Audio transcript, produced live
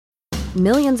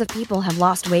Millions of people have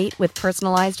lost weight with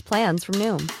personalized plans from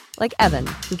Noom. Like Evan,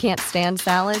 who can't stand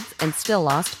salads and still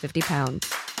lost 50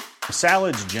 pounds.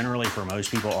 Salads generally for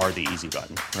most people are the easy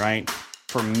button, right?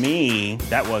 For me,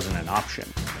 that wasn't an option.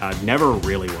 I never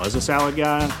really was a salad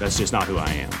guy. That's just not who I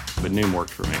am. But Noom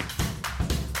worked for me.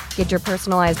 Get your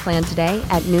personalized plan today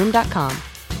at Noom.com.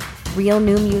 Real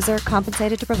Noom user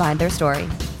compensated to provide their story.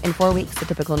 In 4 weeks, the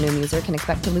typical Noom user can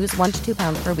expect to lose 1 to 2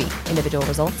 pounds per week. Individual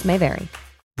results may vary.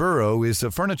 Burrow is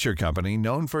a furniture company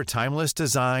known for timeless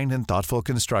design and thoughtful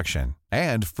construction,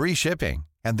 and free shipping,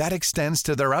 and that extends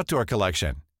to their outdoor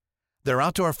collection. Their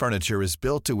outdoor furniture is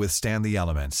built to withstand the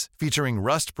elements, featuring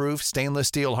rust-proof stainless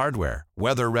steel hardware,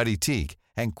 weather-ready teak,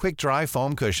 and quick-dry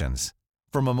foam cushions.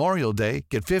 For Memorial Day,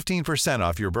 get 15%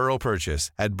 off your Burrow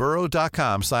purchase at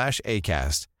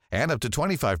burrow.com/acast, and up to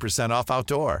 25% off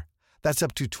outdoor. That's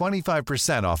up to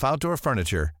 25% off outdoor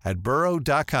furniture at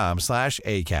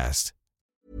burrow.com/acast.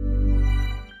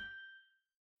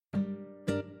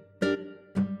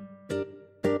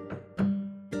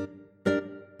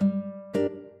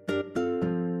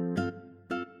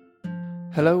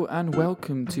 Hello and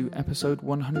welcome to episode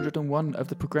 101 of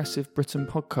the Progressive Britain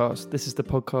podcast. This is the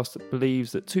podcast that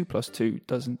believes that 2 plus 2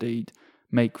 does indeed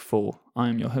make 4. I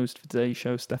am your host for today's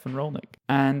show, Stefan Rolnick.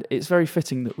 And it's very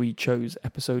fitting that we chose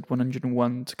episode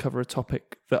 101 to cover a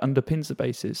topic that underpins the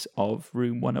basis of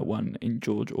Room 101 in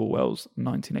George Orwell's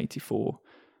 1984.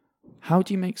 How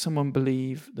do you make someone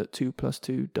believe that 2 plus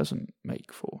 2 doesn't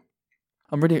make 4?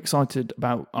 I'm really excited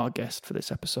about our guest for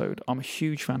this episode. I'm a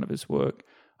huge fan of his work.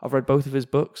 I've read both of his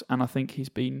books, and I think he's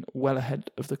been well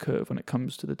ahead of the curve when it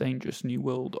comes to the dangerous new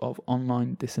world of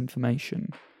online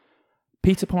disinformation.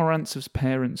 Peter Pomerantsev's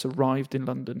parents arrived in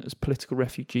London as political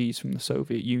refugees from the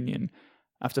Soviet Union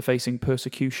after facing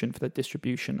persecution for their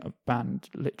distribution of banned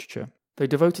literature. They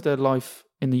devoted their life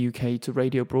in the UK to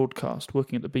radio broadcast,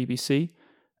 working at the BBC,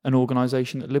 an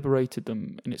organisation that liberated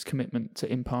them in its commitment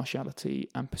to impartiality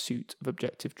and pursuit of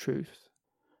objective truth.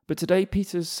 But today,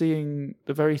 Peter's seeing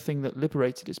the very thing that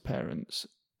liberated his parents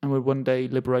and would one day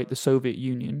liberate the Soviet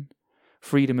Union,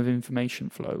 freedom of information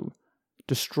flow,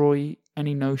 destroy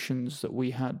any notions that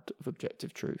we had of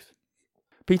objective truth.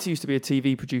 Peter used to be a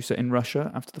TV producer in Russia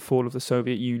after the fall of the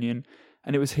Soviet Union,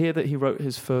 and it was here that he wrote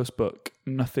his first book,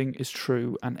 Nothing is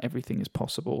True and Everything is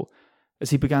Possible, as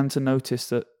he began to notice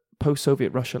that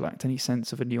post-Soviet Russia lacked any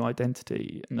sense of a new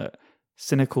identity and that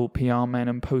cynical PR men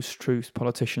and post-truth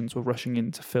politicians were rushing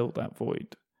in to fill that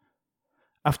void.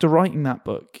 After writing that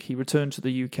book, he returned to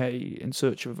the UK in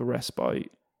search of a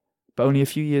respite, but only a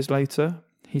few years later,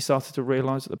 he started to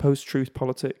realise that the post-truth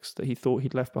politics that he thought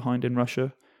he'd left behind in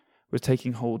Russia were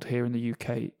taking hold here in the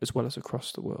UK as well as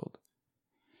across the world.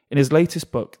 In his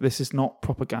latest book, This Is Not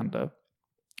Propaganda,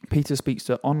 Peter speaks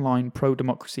to online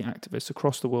pro-democracy activists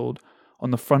across the world on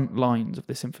the front lines of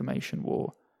this information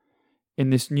war. In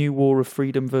this new war of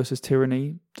freedom versus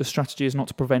tyranny, the strategy is not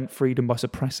to prevent freedom by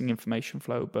suppressing information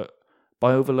flow, but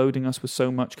by overloading us with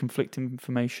so much conflicting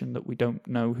information that we don't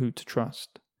know who to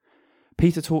trust.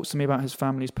 Peter talks to me about his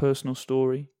family's personal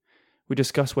story. We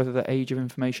discuss whether the age of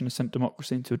information has sent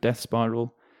democracy into a death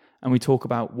spiral, and we talk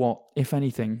about what, if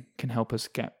anything, can help us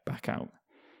get back out.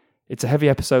 It's a heavy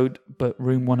episode, but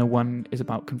Room 101 is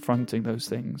about confronting those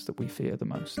things that we fear the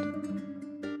most.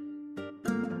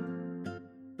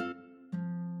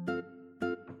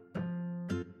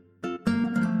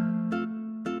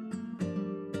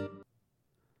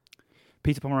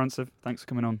 Peter Pomerantsev, thanks for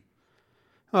coming on.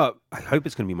 Oh, I hope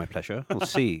it's going to be my pleasure. We'll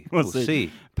see. we'll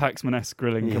see. Paxman-esque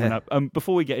grilling coming up.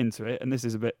 Before we get into it, and this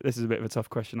is a bit of a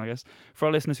tough question, I guess, for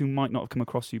our listeners who might not have come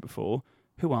across you before,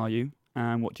 who are you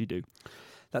and what do you do?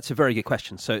 That's a very good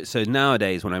question. So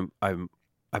nowadays, when I've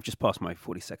just passed my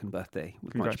 42nd birthday.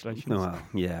 Congratulations.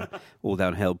 All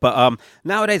downhill. But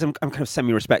nowadays, I'm kind of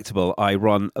semi-respectable. I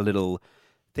run a little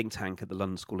think tank at the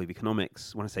London School of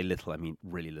Economics. When I say little, I mean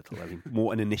really little. I mean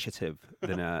more an initiative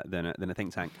than a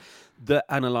think tank that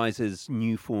analyses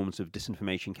new forms of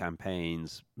disinformation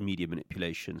campaigns, media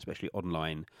manipulation, especially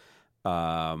online,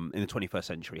 in the 21st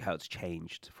century, how it's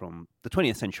changed from the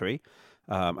 20th century.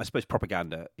 I suppose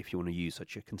propaganda, if you want to use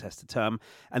such a contested term.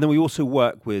 And then we also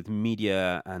work with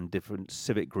media and different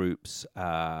civic groups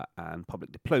and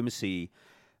public diplomacy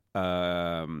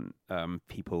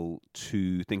people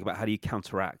to think about how do you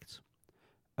counteract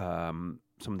some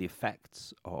of the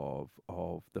effects of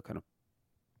the kind of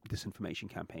disinformation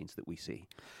campaigns that we see.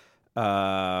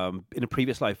 In a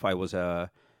previous life, I was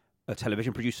a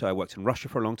television producer. I worked in Russia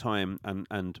for a long time,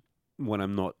 and when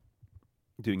I'm not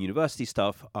doing university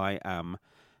stuff, I'm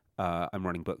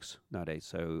running books nowadays.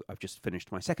 So I've just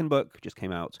finished my second book, just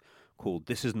came out, called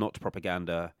This Is Not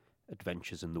Propaganda: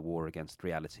 Adventures in the War Against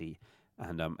Reality.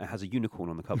 And it has a unicorn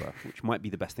on the cover, which might be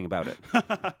the best thing about it.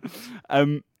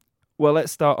 Well,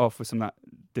 let's start off with some of that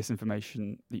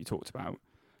disinformation that you talked about.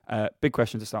 Big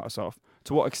question to start us off.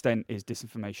 To what extent is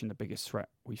disinformation the biggest threat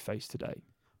we face today?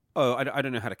 Oh, I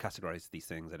don't know how to categorize these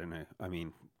things. I don't know. I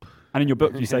mean... And in your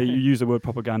book, you say you use the word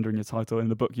propaganda in your title. In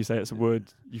the book, you say it's a word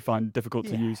you find difficult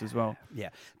to use as well.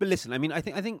 Yeah. But listen, I mean, I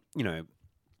think you know,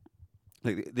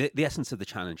 like the essence of the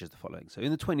challenge is the following. So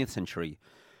in the 20th century,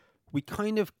 we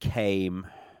kind of came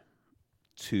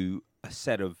to a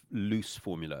set of loose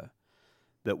formula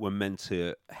that were meant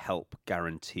to help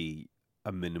guarantee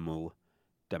a minimal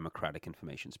democratic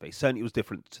information space. Certainly it was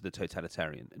different to the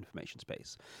totalitarian information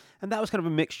space. And that was kind of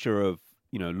a mixture of,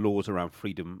 you know, laws around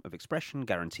freedom of expression,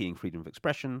 guaranteeing freedom of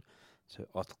expression, so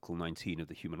Article 19 of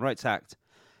the Human Rights Act,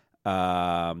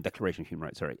 Declaration of Human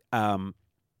Rights,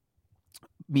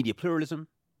 media pluralism,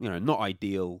 you know, not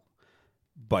ideal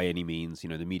by any means. You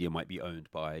know, the media might be owned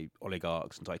by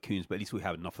oligarchs and tycoons, but at least we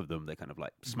have enough of them. They kind of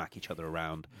like smack each other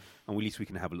around, and at least we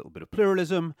can have a little bit of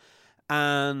pluralism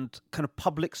and kind of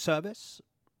public service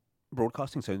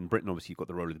broadcasting. So in Britain, obviously, you've got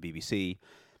the role of the BBC.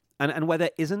 And where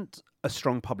there isn't a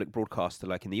strong public broadcaster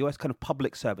like in the US, kind of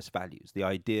public service values, the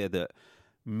idea that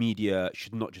media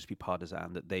should not just be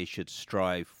partisan, that they should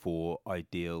strive for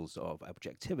ideals of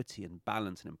objectivity and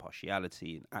balance and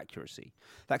impartiality and accuracy,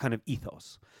 that kind of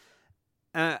ethos.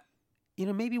 You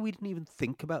know, maybe we didn't even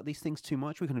think about these things too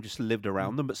much. We kind of just lived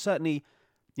around them. But certainly,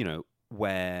 you know,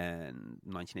 when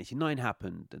 1989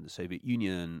 happened and the Soviet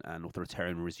Union and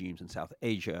authoritarian regimes in South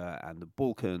Asia and the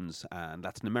Balkans and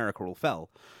Latin America all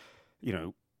fell, you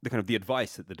know, the kind of the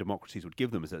advice that the democracies would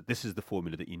give them is that this is the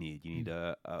formula that you need. You need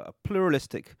a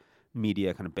pluralistic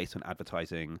media kind of based on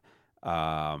advertising,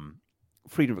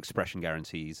 freedom of expression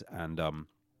guarantees, and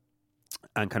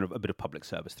kind of a bit of public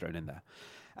service thrown in there.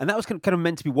 And that was kind of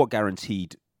meant to be what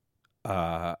guaranteed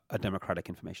a democratic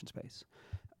information space.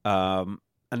 And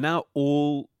now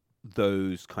all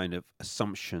those kind of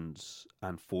assumptions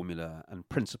and formula and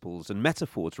principles and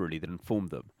metaphors really that inform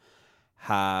them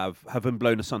have been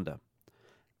blown asunder.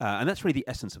 And that's really the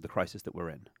essence of the crisis that we're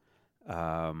in.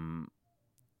 You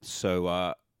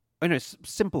know,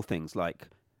 simple things like,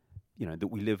 you know, that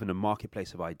we live in a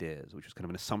marketplace of ideas, which was kind of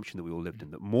an assumption that we all lived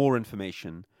in, that more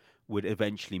information would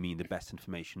eventually mean the best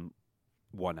information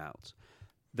won out.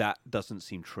 That doesn't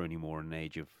seem true anymore in an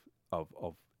age of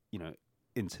you know,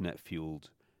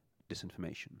 internet-fueled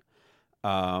disinformation.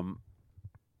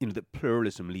 You know, that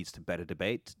pluralism leads to better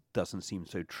debate doesn't seem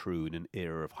so true in an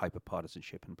era of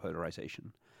hyperpartisanship and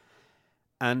polarization.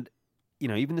 And, you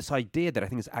know, even this idea that I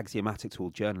think is axiomatic to all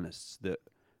journalists, that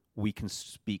we can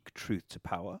speak truth to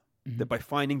power, that by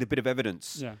finding the bit of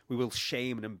evidence, we will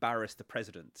shame and embarrass the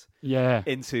president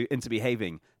into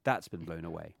behaving, that's been blown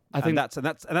away. I think that's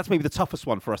maybe the toughest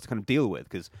one for us to kind of deal with,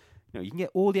 because, you know, you can get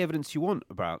all the evidence you want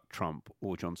about Trump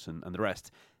or Johnson and the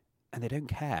rest, and they don't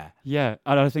care. Yeah,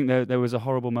 and I think there was a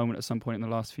horrible moment at some point in the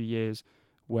last few years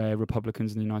where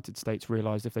Republicans in the United States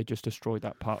realised if they just destroyed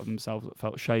that part of themselves that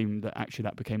felt shame, that actually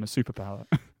that became a superpower.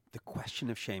 The question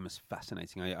of shame is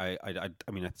fascinating. I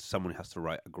mean, someone has to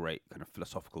write a great kind of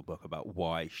philosophical book about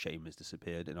why shame has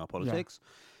disappeared in our politics.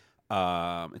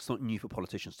 Yeah. It's not new for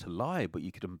politicians to lie, but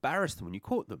you could embarrass them when you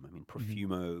caught them. I mean,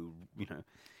 Profumo, you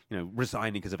know,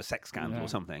 resigning because of a sex scandal or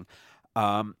something.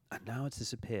 And now it's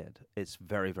disappeared. It's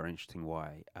very, very interesting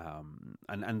why.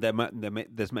 And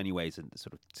there's many ways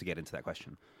sort of to get into that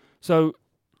question. So,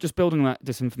 just building on that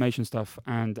disinformation stuff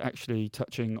and actually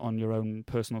touching on your own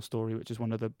personal story, which is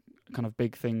one of the kind of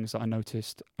big things that I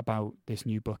noticed about this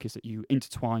new book, is that you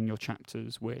intertwine your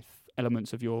chapters with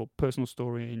elements of your personal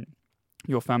story and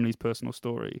your family's personal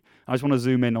story. I just want to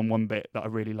zoom in on one bit that I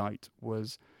really liked,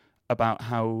 was about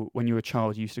how when you were a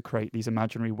child you used to create these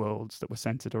imaginary worlds that were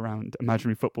centered around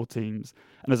imaginary football teams.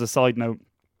 And as a side note,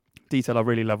 detail I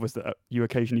really love was that you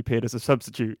occasionally appeared as a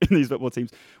substitute in these football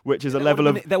teams, which is that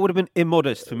would have been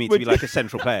immodest for me to be like a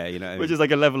central player, you know, which is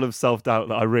like a level of self-doubt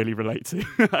that I really relate to.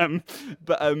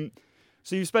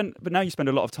 So now you spend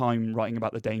a lot of time writing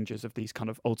about the dangers of these kind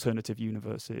of alternative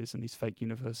universes and these fake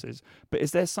universes. But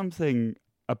is there something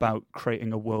about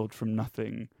creating a world from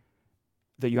nothing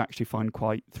that you actually find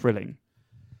quite thrilling?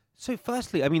 So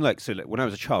firstly, I mean, when I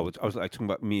was a child, I was like talking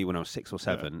about me when I was 6 or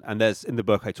 7, and there's in the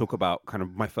book I talk about kind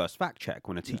of my first fact check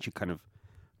when a teacher kind of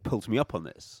pulled me up on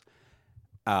this,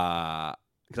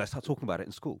 because I started talking about it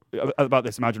in school about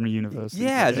this imaginary universe.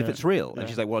 Yeah, as if it's real. And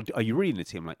she's like, "Well, are you reading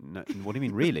it?" I'm like, "No, what do you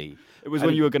mean, really?" It was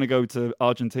when you were going to go to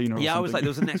Argentina. I was like, there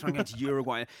was the next one going to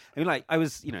Uruguay. I mean, like, I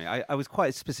was quite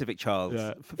a specific child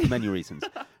for many reasons,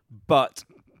 but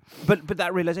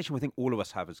that realization I think all of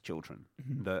us have as children,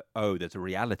 that, there's a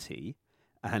reality,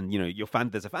 And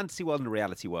there's a fantasy world and a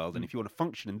reality world, and if you want to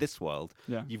function in this world,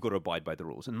 you've got to abide by the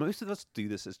rules. And most of us do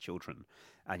this as children.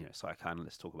 And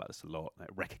psychoanalysts talk about this a lot, like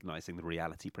recognizing the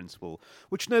reality principle,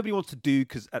 which nobody wants to do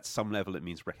because at some level it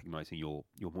means recognizing your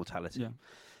mortality. Yeah.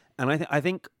 And I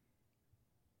think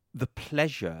the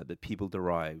pleasure that people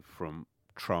derive from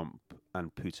Trump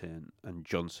and Putin and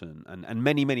Johnson and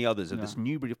many, many others of this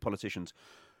new breed of politicians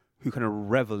who kind of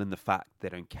revel in the fact they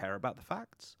don't care about the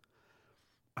facts.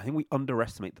 I think we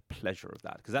underestimate the pleasure of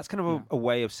that, because that's kind of a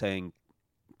way of saying,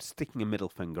 sticking a middle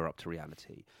finger up to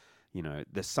reality.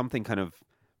 There's something kind of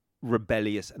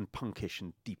rebellious and punkish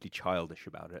and deeply childish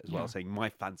about it as well, saying my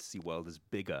fantasy world is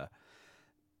bigger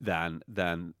than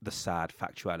the sad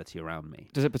factuality around me.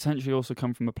 Does it potentially also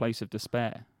come from a place of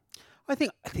despair? I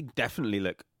think definitely.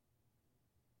 Look,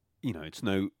 it's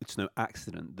no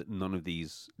accident that none of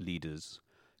these leaders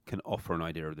can offer an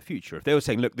idea of the future. If they were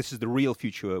saying, look, this is the real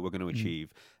future we're going to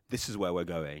achieve, this is where we're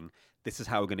going, this is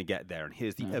how we're going to get there, and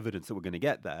here's the evidence that we're going to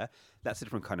get there, that's a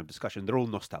different kind of discussion. They're all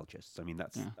nostalgists. I mean,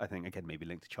 that's, I think, again, maybe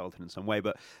linked to childhood in some way,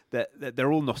 but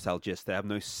they're all nostalgists. They have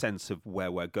no sense of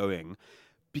where we're going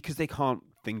because they can't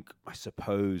think, I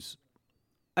suppose,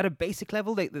 at a basic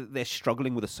level, they're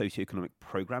struggling with a socioeconomic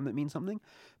program that means something.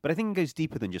 But I think it goes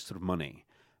deeper than just sort of money.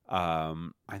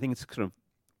 I think it's kind of,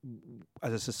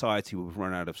 as a society, we've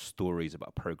run out of stories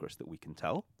about progress that we can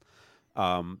tell.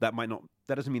 That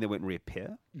doesn't mean they won't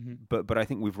reappear, but I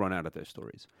think we've run out of those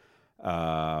stories.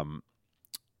 So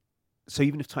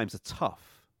even if times are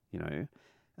tough,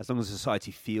 as long as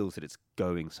society feels that it's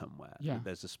going somewhere,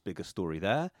 there's this bigger story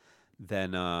there,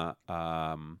 then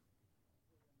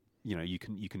you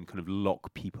can kind of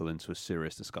lock people into a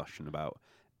serious discussion about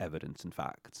evidence and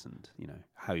facts and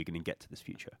how you're going to get to this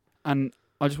future. And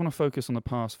I just want to focus on the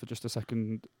past for just a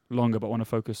second longer, but I want to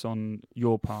focus on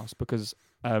your past because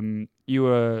you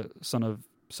were son of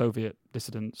Soviet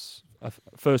dissidents, a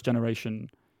first generation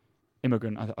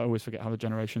immigrant. I always forget how the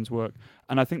generations work.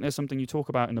 And I think there's something you talk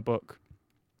about in the book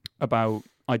about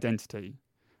identity.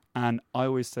 And I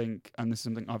always think, and this is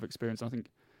something I've experienced, I think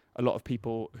a lot of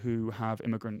people who have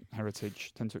immigrant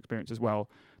heritage tend to experience as well,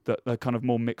 that the kind of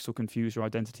more mixed or confused your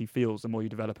identity feels, the more you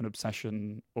develop an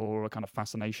obsession or a kind of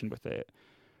fascination with it.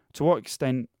 To what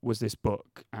extent was this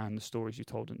book and the stories you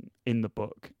told in the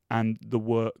book and the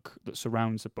work that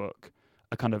surrounds the book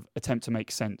a kind of attempt to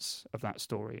make sense of that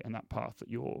story and that path that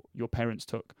your parents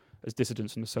took as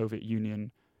dissidents from the Soviet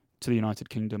Union to the United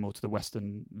Kingdom or to the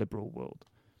Western liberal world?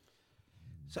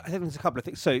 So I think there's a couple of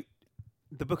things. So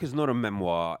the book is not a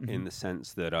memoir in the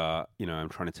sense that, I'm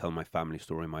trying to tell my family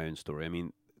story, my own story. I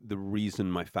mean, the reason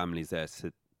my family's there is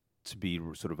to be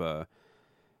sort of a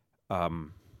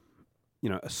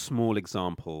small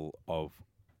example of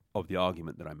the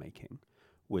argument that I'm making,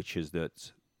 which is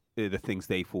that the things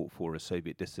they fought for as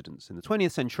Soviet dissidents in the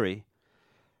 20th century,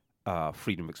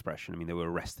 freedom of expression. I mean, they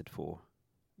were arrested for,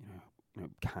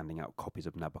 handing out copies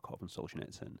of Nabokov and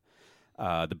Solzhenitsyn.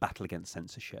 The battle against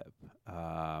censorship,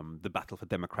 the battle for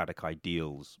democratic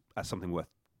ideals as something worth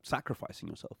sacrificing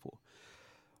yourself for.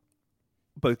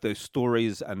 Both those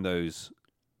stories and those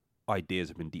ideas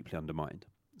have been deeply undermined.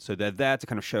 So they're there to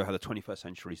kind of show how the 21st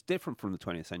century is different from the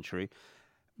 20th century,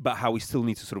 but how we still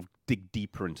need to sort of dig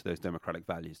deeper into those democratic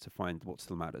values to find what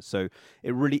still matters. So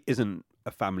it really isn't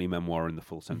a family memoir in the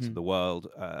full sense of the world,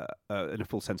 in a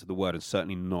full sense of the word, and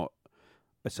certainly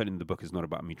the book is not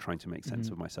about me trying to make sense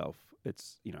of myself.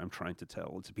 It's, I'm trying to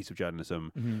tell. It's a piece of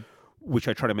journalism which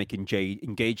I try to make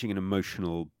engaging and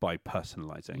emotional by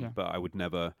personalizing. Yeah. But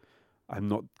I'm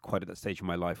not quite at that stage in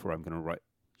my life where I'm going to write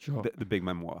the big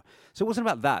memoir. So it wasn't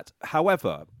about that.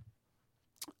 However,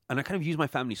 and I kind of use my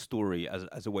family story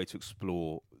as a way to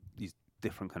explore these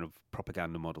different kind of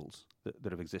propaganda models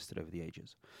that have existed over the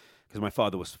ages. Because my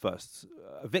father was first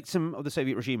a victim of the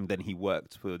Soviet regime, then he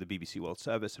worked for the BBC World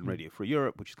Service and Radio Free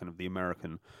Europe, which is kind of the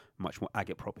American, much more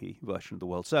agitprop-y version of the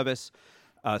World Service.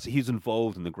 So he was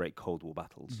involved in the great Cold War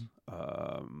battles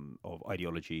of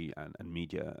ideology and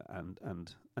media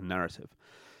and narrative.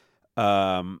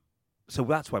 So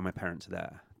that's why my parents are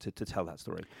there, to tell that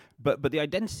story. But the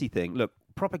identity thing, look,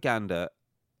 propaganda,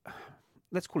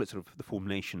 let's call it sort of the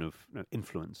formation of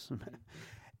influence.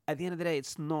 At the end of the day,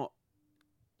 it's not,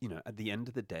 at the end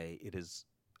of the day, it is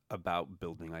about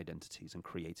building identities and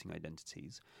creating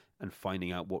identities and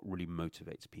finding out what really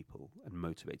motivates people and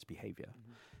motivates behavior.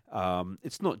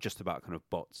 It's not just about kind of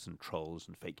bots and trolls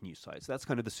and fake news sites. That's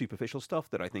kind of the superficial stuff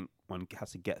that I think one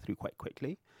has to get through quite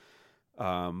quickly.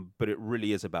 But it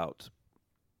really is about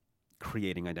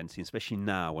creating identity, especially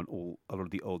now when a lot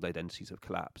of the old identities have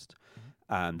collapsed.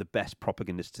 And the best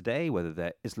propagandists today, whether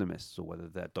they're Islamists or whether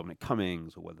they're Dominic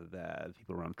Cummings or whether they're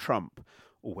people around Trump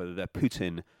or whether they're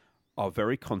Putin, are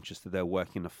very conscious that they're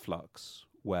working in a flux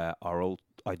where our old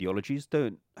ideologies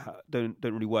don't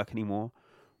really work anymore,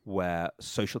 where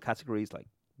social categories like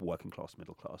working class,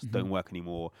 middle class don't work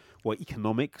anymore, where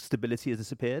economic stability has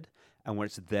disappeared, and where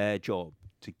it's their job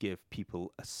to give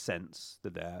people a sense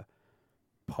that they're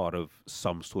part of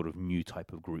some sort of new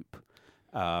type of group,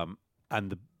 and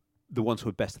the ones who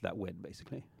are best at that win,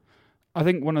 basically. I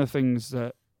think one of the things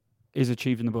that is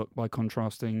achieved in the book by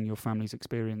contrasting your family's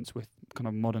experience with kind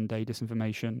of modern day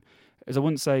disinformation is, I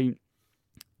wouldn't say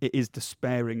it is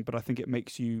despairing, but I think it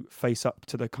makes you face up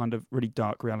to the kind of really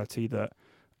dark reality that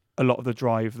a lot of the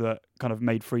drive that kind of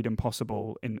made freedom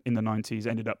possible in the 90s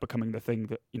ended up becoming the thing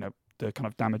that, the kind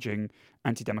of damaging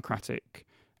anti-democratic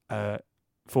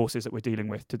forces that we're dealing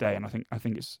with today. And I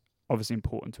think it's obviously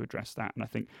important to address that. And I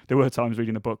think there were times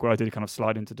reading the book where I did kind of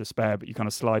slide into despair, but you kind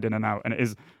of slide in and out, and it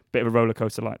is a bit of a roller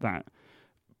coaster like that.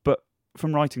 But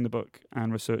from writing the book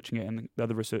and researching it and the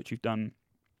other research you've done,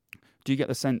 do you get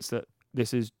the sense that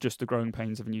this is just the growing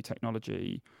pains of a new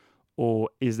technology, or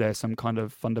is there some kind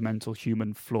of fundamental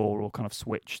human flaw or kind of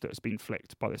switch that has been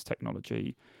flicked by this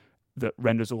technology that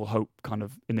renders all hope kind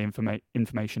of in the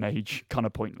information age kind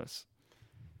of pointless?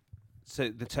 So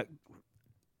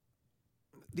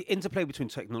the interplay between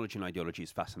technology and ideology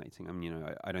is fascinating. I mean,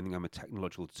 I don't think I'm a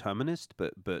technological determinist,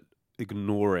 but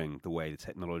ignoring the way the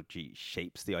technology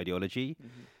shapes the ideology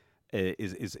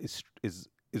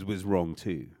was wrong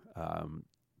too.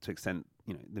 To extent,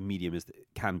 the medium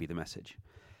can be the message.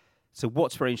 So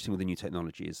what's very interesting with the new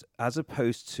technology is, as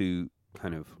opposed to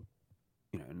kind of,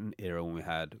 an era when we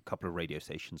had a couple of radio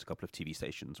stations, a couple of TV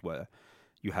stations where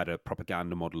you had a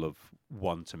propaganda model of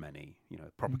one to many,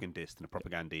 propagandist and a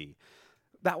propagandee,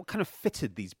 that kind of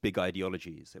fitted these big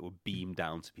ideologies that were beamed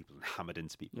down to people and hammered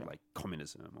into people, like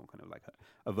communism or kind of like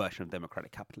a version of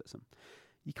democratic capitalism.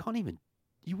 You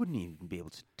wouldn't even be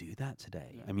able to do that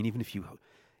today. Yeah. I mean, even if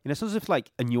it's as if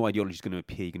like a new ideology is going to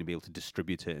appear, you're going to be able to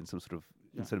distribute it in some sort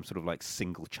of like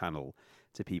single channel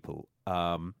to people.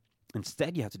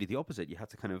 Instead, you have to do the opposite. You have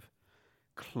to kind of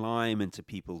climb into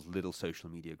people's little social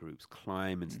media groups,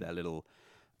 climb into their little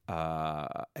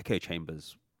echo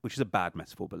chambers, which is a bad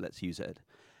metaphor, but let's use it,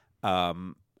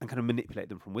 and kind of manipulate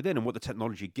them from within. And what the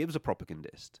technology gives a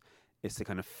propagandist is to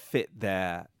kind of fit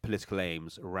their political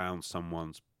aims around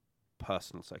someone's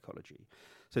personal psychology.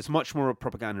 So it's much more a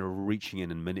propaganda of reaching in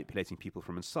and manipulating people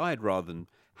from inside rather than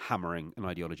hammering an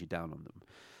ideology down on them.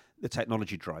 The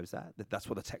technology drives that. That's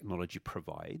what the technology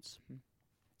provides.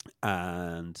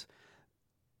 And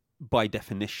by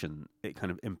definition, it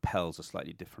kind of impels a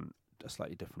slightly different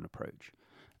approach.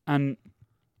 And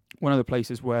one of the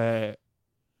places where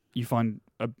you find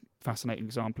a fascinating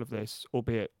example of this,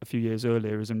 albeit a few years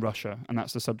earlier, is in Russia, and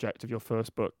that's the subject of your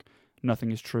first book,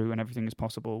 Nothing is True and Everything is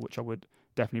Possible, which I would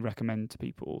definitely recommend to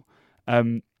people.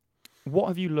 What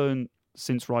have you learned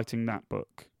since writing that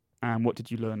book, and what did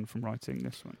you learn from writing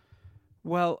this one?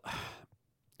 Well,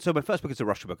 so my first book is a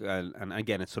Russia book, and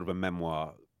again, it's sort of a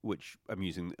memoir, which I'm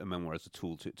using a memoir as a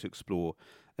tool to explore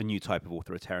a new type of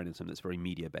authoritarianism that's very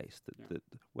media-based,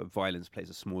 where violence plays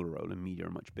a smaller role and media a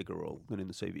much bigger role than in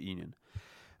the Soviet Union.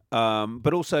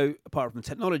 But also, apart from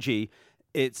technology,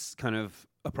 it's kind of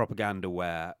a propaganda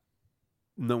where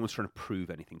no one's trying to prove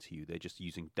anything to you. They're just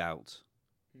using doubt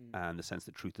and the sense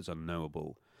that truth is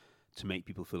unknowable to make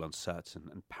people feel uncertain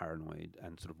and paranoid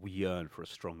and sort of yearn for a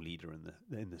strong leader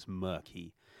in this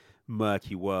murky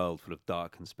world full of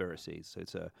dark conspiracies.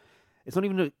 So it's not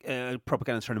even a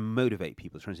propaganda that's trying to motivate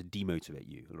people. It's trying to demotivate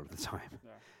you a lot of the time,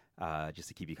 just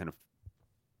to keep you kind of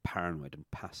paranoid and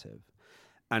passive.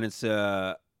 And it's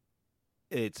a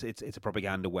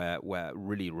propaganda where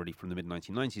really from the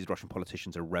mid-1990s, Russian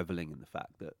politicians are reveling in the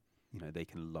fact that they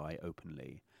can lie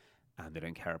openly and they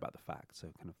don't care about the facts. So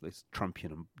kind of this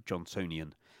Trumpian and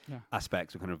Johnsonian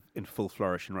aspects are kind of in full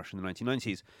flourish in Russia in the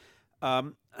 1990s.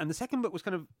 And the second book was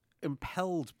kind of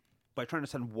impelled by trying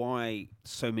to understand why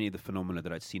so many of the phenomena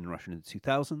that I'd seen in Russia in the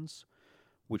 2000s,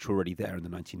 which were already there in the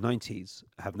 1990s,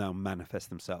 have now manifest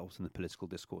themselves in the political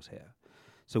discourse here.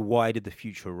 So why did the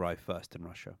future arrive first in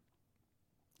Russia?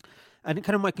 And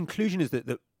kind of my conclusion is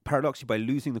that paradoxically, by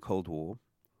losing the Cold War,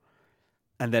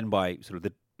 and then by sort of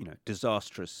the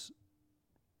disastrous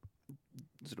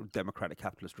sort of democratic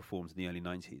capitalist reforms in the early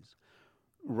 90s,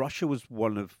 Russia was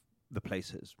one of the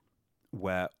places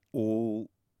where all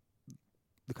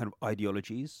the kind of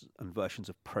ideologies and versions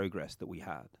of progress that we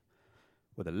had,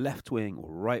 whether left-wing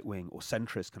or right-wing or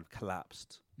centrist, kind of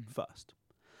collapsed first.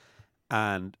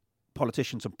 And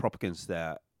politicians and propagandists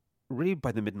there, really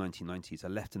by the mid-1990s, are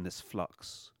left in this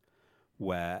flux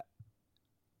where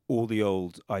all the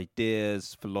old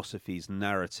ideas, philosophies,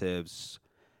 narratives,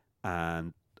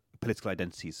 and political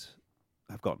identities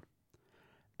have gone.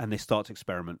 And they start to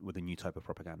experiment with a new type of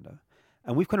propaganda.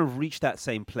 And we've kind of reached that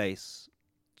same place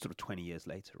sort of 20 years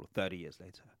later or 30 years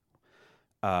later.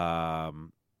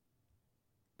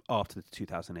 After the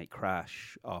 2008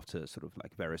 crash, after sort of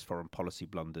like various foreign policy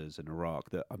blunders in Iraq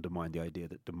that undermined the idea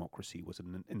that democracy was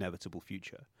an inevitable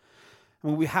future. I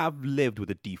mean, we have lived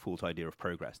with a default idea of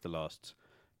progress the last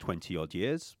 20-odd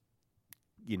years,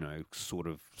 you know, sort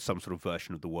of some sort of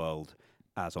version of the world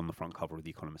as on the front cover of The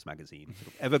Economist magazine. Sort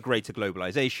of ever greater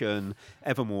globalization,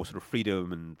 ever more sort of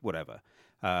freedom and whatever.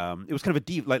 It was kind of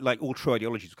like all true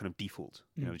ideologies was kind of default,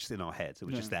 you know, just in our heads. It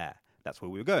was just there. That's where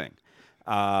we were going.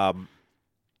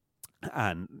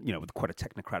 And, you know, with quite a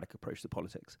technocratic approach to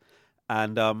politics.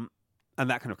 And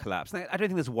that kind of collapsed. I don't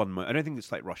think there's one moment. I don't think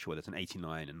it's like Russia where there's an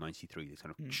 89 and 93, these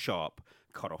kind of sharp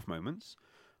cut-off moments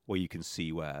where you can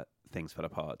see where things fell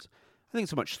apart. I think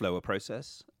it's a much slower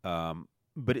process,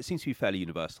 but it seems to be fairly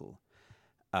universal.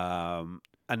 And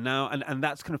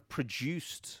that's kind of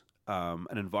produced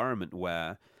an environment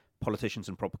where politicians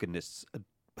and propagandists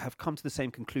have come to the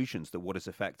same conclusions that what is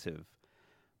effective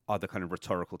are the kind of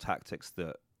rhetorical tactics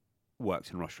that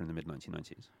worked in Russia in the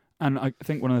mid-1990s. And I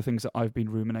think one of the things that I've been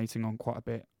ruminating on quite a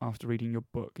bit after reading your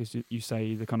book is you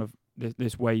say the kind of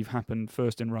this wave happened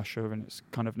first in Russia, and it's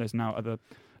kind of there's now other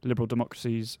liberal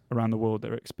democracies around the world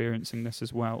that are experiencing this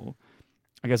as well.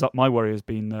 I guess my worry has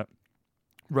been that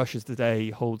Russia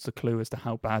today holds the clue as to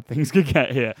how bad things could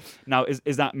get here. Now,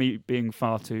 is that me being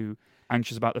far too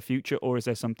anxious about the future, or is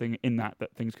there something in that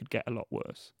things could get a lot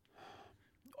worse?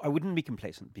 I wouldn't be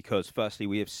complacent because, firstly,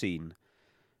 we have seen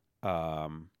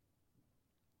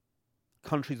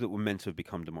countries that were meant to have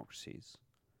become democracies,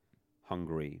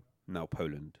 Hungary, now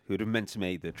Poland, who would have meant to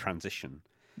make the transition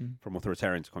from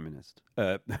authoritarian to communist,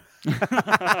 from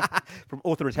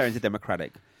authoritarian to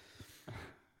democratic,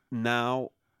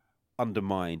 now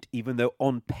undermined, even though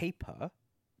on paper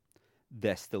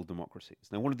they're still democracies.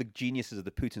 Now, one of the geniuses of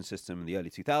the Putin system in the early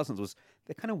 2000s was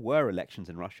there kind of were elections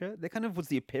in Russia. There kind of was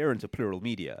the appearance of plural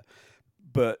media,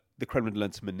 but the Kremlin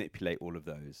learned to manipulate all of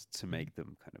those to make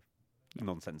them kind of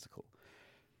nonsensical.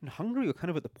 In Hungary, we're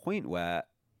kind of at the point where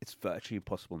it's virtually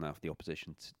impossible now for the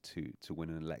opposition to win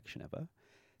an election ever.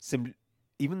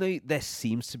 Even though there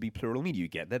seems to be plural media, you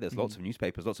get there's lots of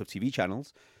newspapers, lots of TV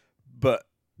channels, but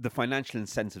the financial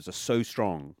incentives are so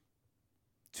strong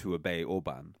to obey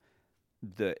Orban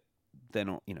that they're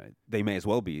not, you know, they may as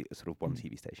well be a sort of one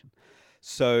TV station.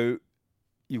 So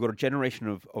you've got a generation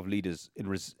of leaders in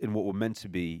what were meant to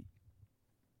be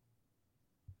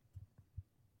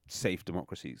safe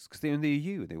democracies, because they're in the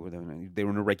EU. They were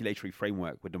in a regulatory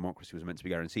framework where democracy was meant to be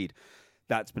guaranteed.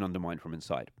 That's been undermined from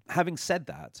inside. Having said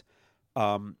that,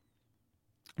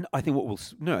 I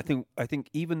think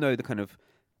even though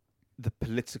the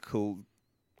political,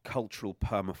 cultural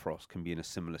permafrost can be in a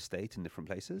similar state in different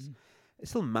places, it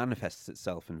still manifests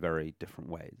itself in very different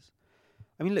ways.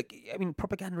 I mean, look,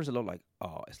 propaganda is a lot like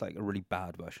art. It's like a really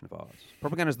bad version of art.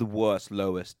 Propaganda is the worst,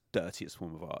 lowest, dirtiest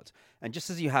form of art. And just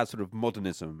as you had sort of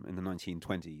modernism in the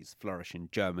 1920s flourish in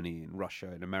Germany and Russia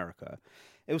and America,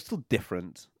 it was still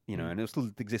different, you know, and it was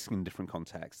still existing in a different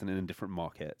context and in a different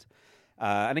market.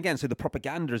 And again, so the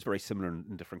propaganda is very similar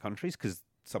in different countries because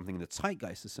something in the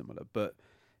zeitgeist is similar. But,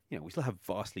 you know, we still have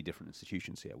vastly different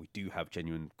institutions here. We do have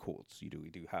genuine courts. We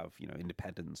do have, you know,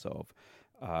 independence of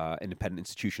independent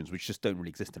institutions, which just don't really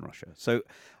exist in Russia. So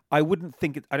I don't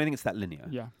think it's that linear.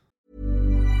 Yeah.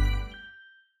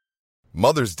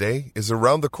 Mother's Day is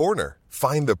around the corner.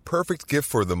 Find the perfect gift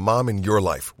for the mom in your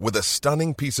life with a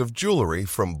stunning piece of jewelry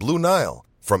from Blue Nile.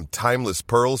 From timeless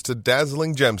pearls to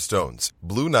dazzling gemstones,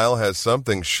 Blue Nile has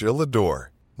something she'll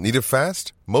adore. Need it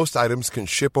fast? Most items can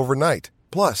ship overnight.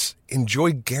 Plus,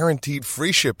 enjoy guaranteed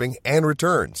free shipping and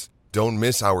returns. Don't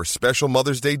miss our special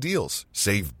Mother's Day deals.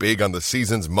 Save big on the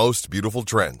season's most beautiful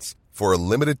trends. For a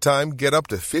limited time, get up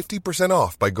to 50%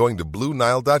 off by going to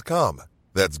BlueNile.com.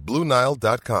 That's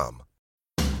BlueNile.com.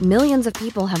 Millions of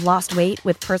people have lost weight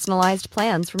with personalized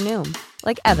plans from Noom.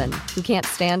 Like Evan, who can't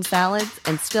stand salads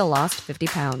and still lost 50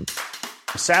 pounds.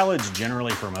 Salads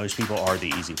generally for most people are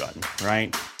the easy button,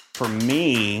 right? For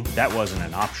me, that wasn't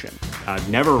an option. I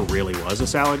never really was a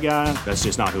salad guy. That's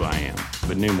just not who I am.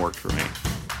 But Noom worked for me.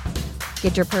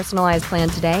 Get your personalized plan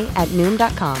today at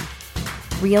Noom.com.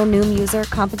 Real Noom user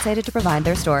compensated to provide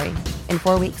their story. In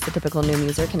 4 weeks, the typical Noom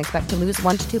user can expect to lose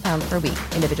 1 to 2 pounds per week.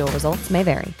 Individual results may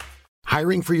vary.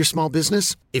 Hiring for your small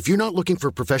business? If you're not looking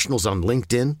for professionals on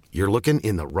LinkedIn, you're looking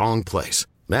in the wrong place.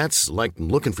 That's like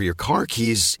looking for your car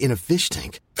keys in a fish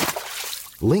tank.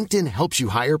 LinkedIn helps you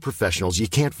hire professionals you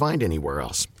can't find anywhere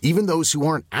else, even those who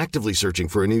aren't actively searching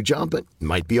for a new job but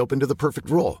might be open to the perfect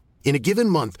role. In a given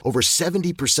month, over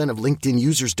 70% of LinkedIn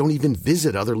users don't even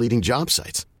visit other leading job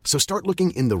sites. So start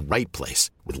looking in the right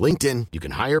place. With LinkedIn, you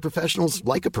can hire professionals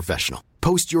like a professional.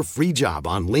 Post your free job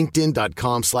on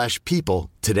linkedin.com/people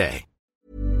today.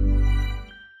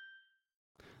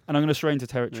 And I'm going to stray into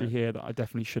territory here that I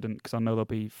definitely shouldn't, because I know there'll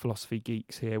be philosophy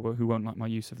geeks here who won't like my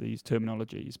use of these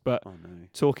terminologies. But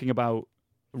talking about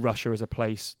Russia as a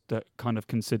place that kind of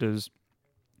considers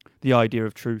the idea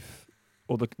of truth,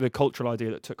 or the cultural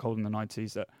idea that took hold in the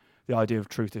 90s, that the idea of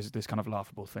truth is this kind of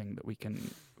laughable thing that we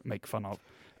can make fun of.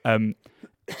 And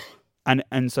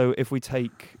so if we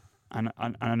take, and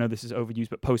I know this is overused,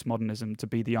 but postmodernism to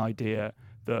be the idea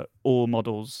that all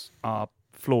models are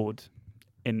flawed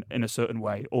in a certain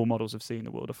way, all models of seeing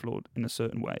the world are flawed in a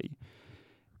certain way,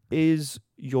 is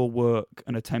your work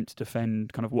an attempt to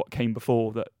defend kind of what came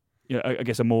before that, I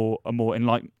guess a more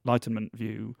enlightenment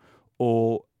view,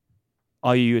 or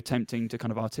are you attempting to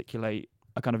kind of articulate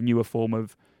a kind of newer form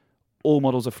of all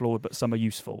models are flawed, but some are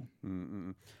useful?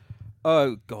 Mm-mm.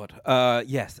 Oh God,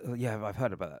 yes, yeah, I've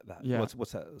heard about that. Yeah.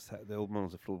 What's that? The old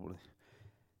models are flawed.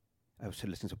 I was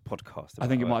listening to a podcast. I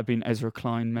think it might have been Ezra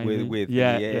Klein, maybe. With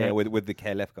the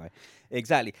KLF guy.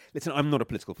 Exactly. Listen, I'm not a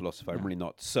political philosopher. I'm really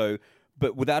not. So,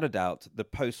 but without a doubt, the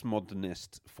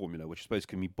postmodernist formula, which I suppose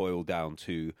can be boiled down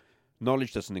to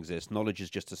knowledge doesn't exist. Knowledge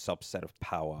is just a subset of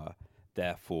power.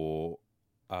 Therefore,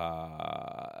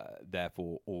 all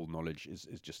knowledge is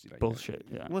just bullshit.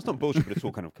 Yeah. Well, it's not bullshit, but it's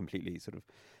all kind of completely sort of.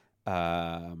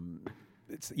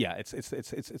 It's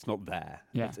not there.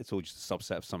 Yeah. It's all just a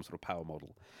subset of some sort of power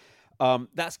model.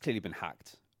 That's clearly been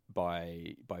hacked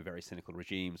by very cynical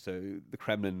regimes. So the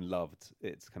Kremlin loved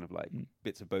its kind of like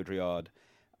bits of Baudrillard.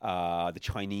 The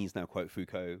Chinese now quote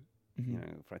Foucault,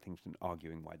 for I think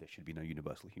arguing why there should be no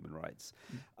universal human rights.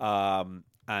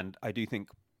 And I do think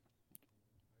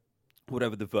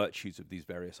whatever the virtues of these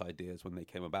various ideas when they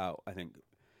came about, I think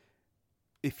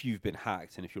if you've been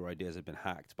hacked and if your ideas have been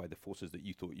hacked by the forces that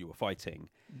you thought you were fighting,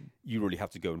 you really have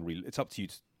to go and it's up to you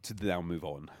to now move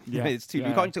on. You can't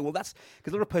say, well, that's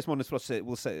because a lot of postmodernist philosophers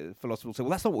will say, well,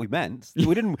 that's not what we meant.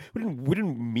 we didn't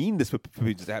mean this for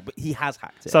Putin to hack, but he has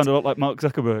hacked it. Sounded a lot like Mark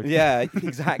Zuckerberg. Yeah,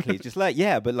 exactly. Just like,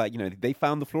 but they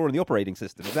found the flaw in the operating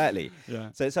system. Exactly. Yeah.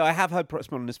 So I have heard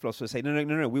postmodernist philosophers say,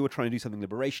 no, we were trying to do something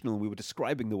liberational. We were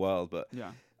describing the world, but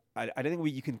I don't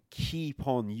think you can keep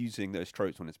on using those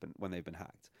tropes when they've been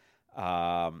hacked.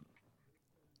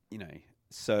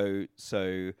 So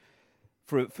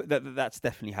that's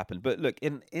definitely happened. But look,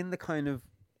 in the kind of,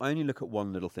 I only look at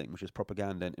one little thing, which is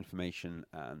propaganda and information,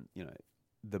 and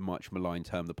the much maligned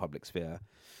term, the public sphere.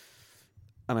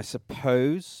 And I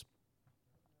suppose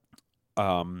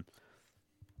the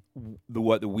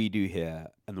work that we do here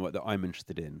and the work that I'm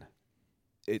interested in,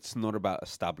 it's not about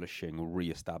establishing or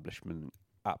re-establishment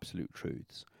absolute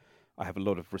truths. I have a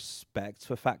lot of respect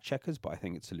for fact checkers, but I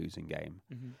think it's a losing game.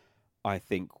 Mm-hmm. I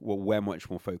think what we're much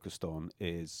more focused on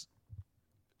is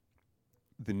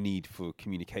the need for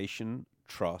communication,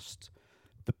 trust,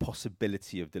 the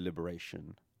possibility of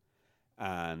deliberation,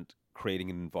 and creating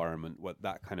an environment where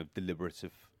that kind of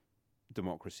deliberative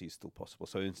democracy is still possible.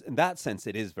 So in that sense,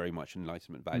 it is very much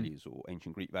Enlightenment values or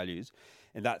ancient Greek values.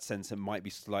 In that sense, it might be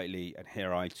slightly, and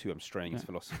here I too am straying into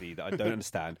philosophy that I don't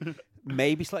understand,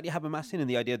 maybe slightly Habermasian in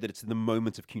the idea that it's in the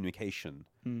moment of communication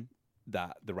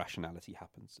that the rationality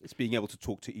happens. It's being able to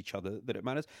talk to each other that it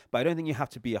matters. But I don't think you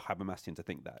have to be a Habermasian to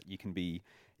think that. You can be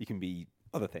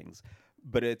other things.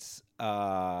 But it's,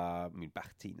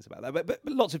 Bakhtin is about that. But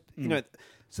lots of,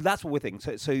 so that's what we're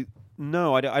thinking. So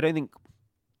no, I don't think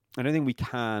we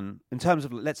can, in terms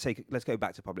of, let's go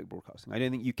back to public broadcasting. I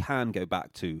don't think you can go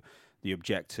back to the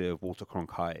objective Walter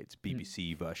Cronkite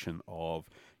BBC version of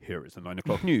here is the 9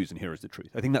 o'clock news and here is the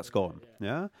truth. I think that's gone.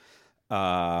 Yeah.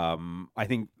 I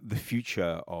think the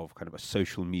future of kind of a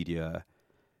social media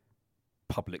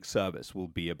public service will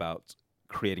be about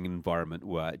creating an environment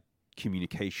where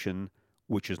communication,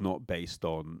 which is not based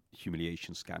on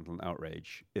humiliation, scandal, and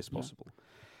outrage, is possible.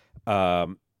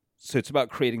 So it's about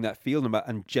creating that field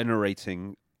and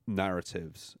generating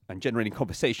narratives and generating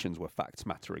conversations where facts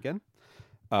matter again.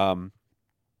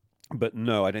 But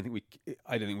no, I don't think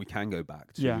we can go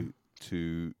back to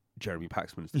Jeremy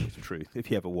Paxman's Theory of Truth, if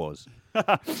he ever was.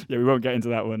 We won't get into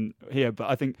that one here, but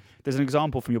I think there's an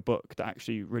example from your book that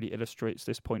actually really illustrates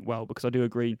this point well, because I do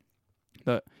agree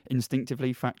that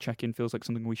instinctively fact-checking feels like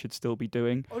something we should still be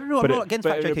doing. Oh no, I'm not against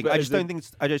fact-checking. I just don't think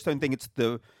it's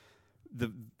the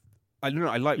I don't know.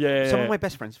 I like some of my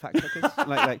best friends fact checkers.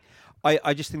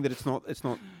 I just think that it's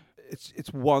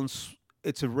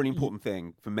it's a really important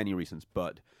thing for many reasons,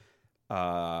 but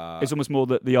it's almost more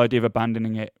the idea of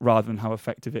abandoning it rather than how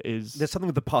effective it is. There's something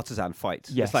with the partisan fight.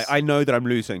 Yes. It's like, I know that I'm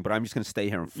losing, but I'm just going to stay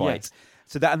here and fight. Yes.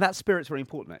 So that spirit's very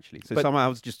important, actually. So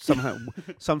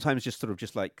sometimes just sort of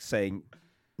just like saying,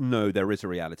 no, there is a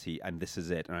reality, and this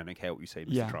is it, and I don't care what you say,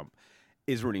 Mr. Trump,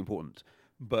 is really important.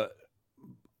 But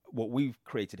what we've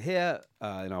created here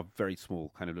in our very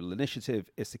small kind of little initiative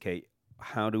is to, okay,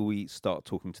 how do we start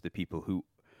talking to the people who,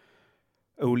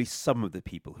 or at least some of the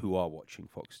people who are watching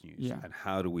Fox News, and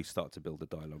how do we start to build a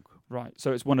dialogue? Right.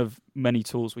 So it's one of many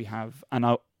tools we have, and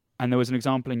there was an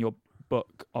example in your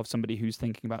book of somebody who's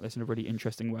thinking about this in a really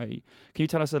interesting way. Can you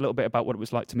tell us a little bit about what it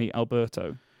was like to meet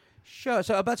Alberto? Sure.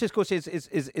 So Alberto, of course, is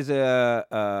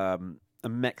a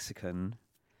Mexican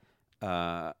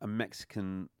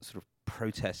sort of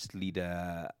protest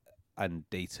leader and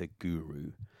data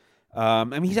guru. I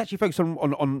mean, he's actually focused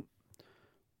on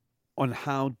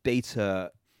how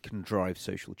data can drive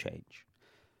social change.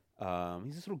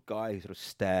 He's a sort of guy who sort of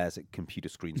stares at computer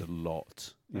screens a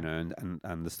lot,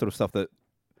 and the sort of stuff that,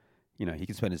 he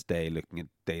can spend his day looking at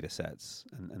data sets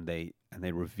and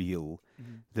they reveal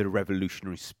the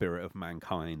revolutionary spirit of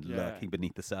mankind lurking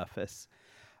beneath the surface.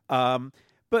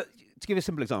 But to give a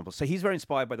simple example, so he's very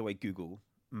inspired by the way Google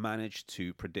managed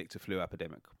to predict a flu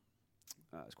epidemic.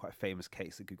 It's quite a famous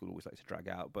case that Google always likes to drag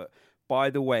out. But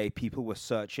by the way, people were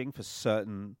searching for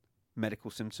certain medical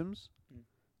symptoms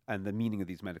and the meaning of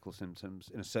these medical symptoms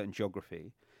in a certain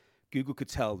geography. Google could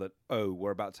tell that,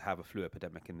 we're about to have a flu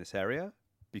epidemic in this area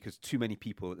because too many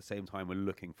people at the same time were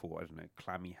looking for,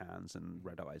 clammy hands and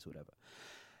red eyes or whatever.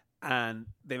 And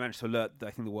they managed to alert,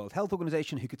 I think, the World Health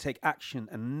Organization, who could take action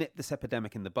and nip this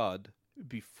epidemic in the bud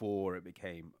before it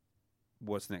became,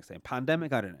 what's the next thing,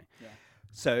 pandemic? I don't know. Yeah.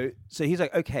 So he's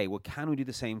like, okay, well, can we do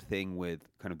the same thing with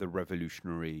kind of the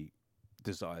revolutionary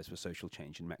desires for social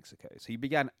change in Mexico? So he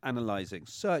began analyzing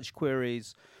search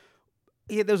queries.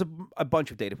 There was a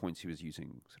bunch of data points he was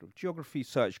using, sort of geography,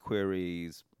 search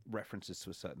queries, references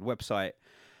to a certain website,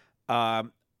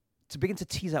 to begin to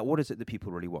tease out what is it that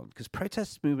people really want. Because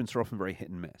protest movements are often very hit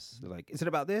and miss. They're like, is it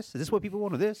about this? Is this what people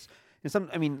want, or this?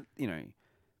 And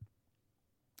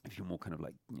if you're more kind of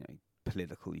like,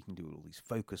 political, you can do all these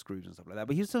focus groups and stuff like that.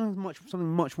 But he's something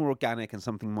much more organic and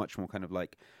something much more kind of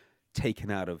like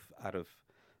taken out of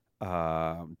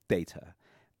data.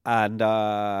 And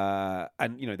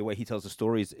the way he tells the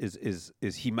stories is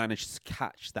he managed to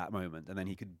catch that moment, and then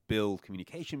he could build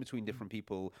communication between different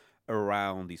people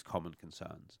around these common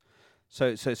concerns.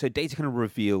 So data kind of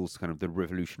reveals kind of the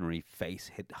revolutionary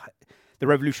the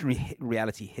revolutionary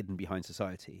reality hidden behind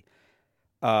society.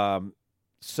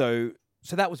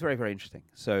 So that was very, very interesting.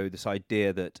 So this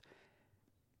idea that,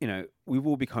 we've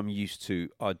all become used to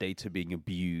our data being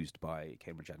abused by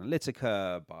Cambridge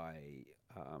Analytica, by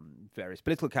various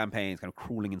political campaigns kind of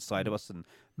crawling inside of us and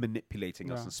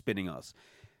manipulating us and spinning us.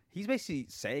 He's basically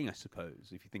saying, I suppose,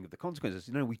 if you think of the consequences,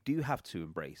 we do have to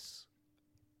embrace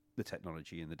the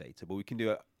technology and the data, but we can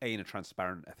do it in a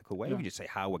transparent, ethical way. We can just say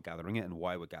how we're gathering it and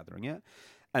why we're gathering it,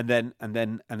 and then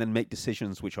make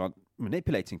decisions which aren't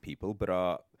manipulating people, but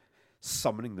are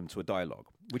summoning them to a dialogue,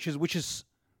 which is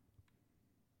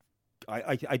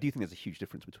I do think there's a huge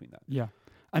difference between that. Yeah.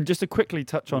 And just to quickly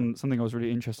touch on something I was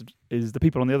really interested is the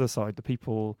people on the other side, the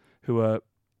people who are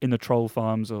in the troll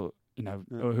farms or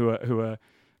or who are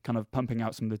kind of pumping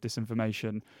out some of the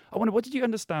disinformation. I wonder, what did you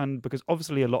understand? Because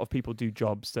obviously a lot of people do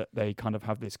jobs that they kind of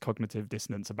have this cognitive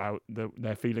dissonance about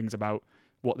their feelings about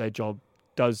what their job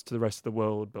does to the rest of the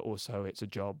world, but also it's a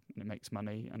job and it makes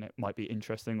money and it might be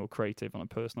interesting or creative on a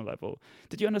personal level.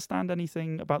 Did you understand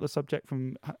anything about the subject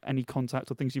from any contact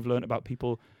or things you've learned about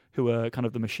people who are kind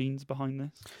of the machines behind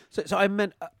this? So I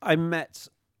met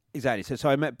exactly. So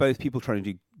I met both people trying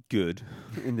to do good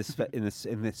in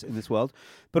this world,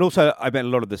 but also I met a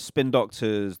lot of the spin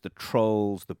doctors, the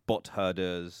trolls, the bot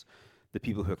herders, the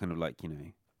people who are kind of like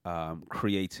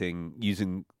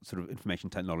using sort of information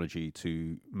technology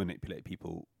to manipulate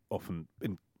people, often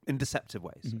in deceptive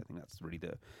ways. I think that's really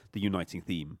the uniting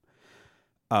theme.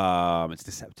 It's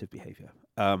deceptive behavior.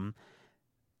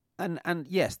 And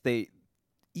yes, they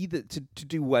either to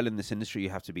do well in this industry, you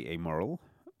have to be amoral.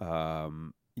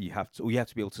 You have to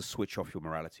be able to switch off your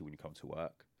morality when you come to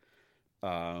work.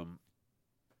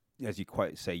 As you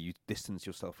quite say, you distance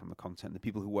yourself from the content. The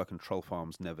people who work in troll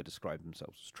farms never describe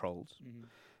themselves as trolls.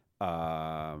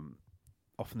 Often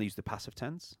they use the passive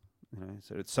tense.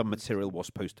 So it's some material was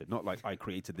posted, not like I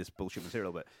created this bullshit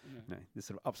material, but this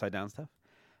sort of upside down stuff.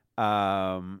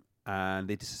 And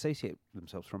they disassociate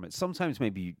themselves from it. Sometimes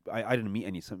maybe I didn't meet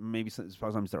any. Maybe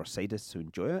sometimes there are sadists who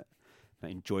enjoy it. I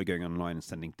enjoy going online and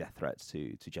sending death threats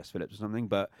to Jess Phillips or something.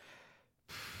 But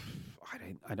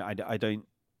I don't.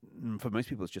 For most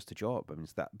people, it's just a job. I mean,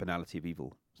 it's that banality of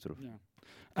evil, sort of. Yeah.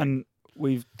 And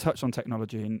we've touched on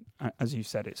technology, and as you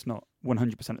said, it's not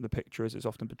 100% of the picture as it's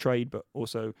often portrayed, but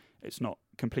also it's not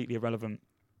completely irrelevant.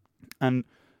 And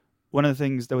one of the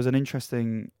things, there was an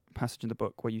interesting passage in the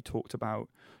book where you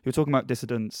were talking about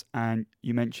dissidents, and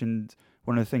you mentioned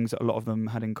one of the things that a lot of them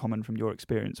had in common from your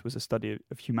experience was a study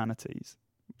of humanities,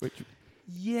 which.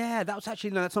 Yeah, that was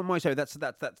actually that's not my show. That's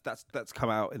come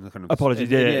out in the kind of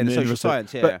apologies. in the social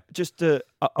science. Yeah, but just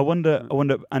I wonder,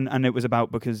 and it was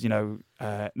about because they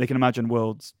can imagine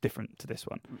worlds different to this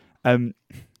one.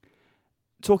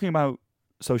 Talking about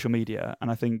social media, and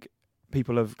I think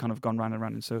people have kind of gone round and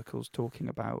round in circles talking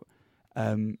about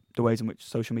the ways in which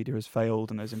social media has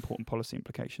failed, and there's important policy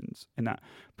implications in that.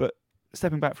 But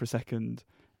stepping back for a second,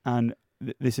 and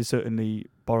this is certainly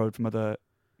borrowed from other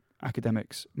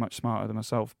academics much smarter than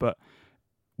myself, but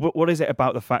what is it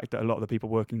about the fact that a lot of the people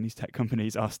working in these tech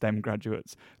companies are STEM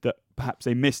graduates that perhaps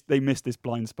they missed this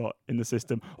blind spot in the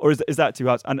system, or is that too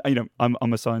harsh? And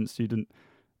I'm a science student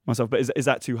myself, but is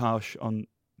that too harsh on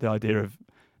the idea of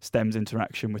STEM's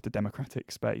interaction with the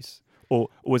democratic space, or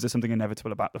is there something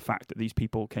inevitable about the fact that these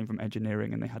people came from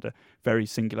engineering and they had a very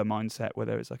singular mindset where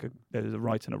there's a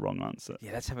right and a wrong answer?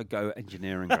 Yeah, let's have a go at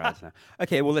engineering grads now.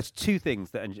 Okay, well, there's two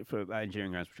things that for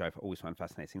engineering grads which I've always found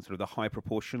fascinating. Sort of the high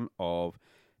proportion of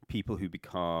people who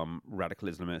become radical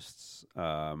Islamists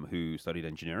who studied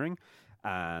engineering,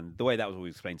 and the way that was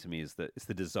always explained to me is that it's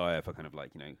the desire for kind of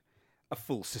like a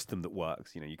full system that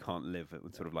works. You can't live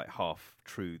with sort of like half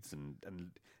truths, and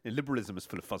liberalism is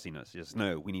full of fuzziness. Just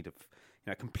no, we need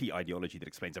a complete ideology that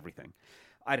explains everything.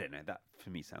 I don't know. That for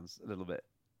me sounds a little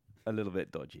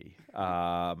bit dodgy,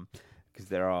 because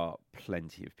there are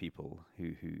plenty of people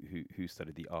who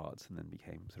studied the arts and then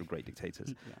became sort of great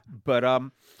dictators. Yeah. But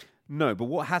no. But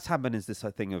what has happened is this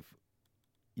thing of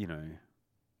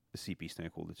the CP Snow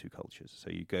called the two cultures. So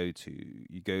you go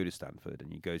to Stanford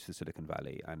and you go to the Silicon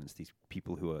Valley, and it's these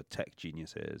people who are tech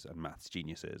geniuses and maths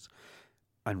geniuses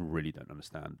and really don't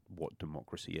understand what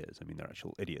democracy is. I mean, they're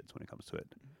actual idiots when it comes to it.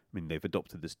 I mean, they've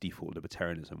adopted this default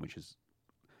libertarianism, which is,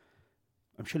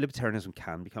 I'm sure libertarianism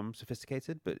can become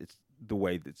sophisticated, but it's the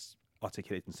way that's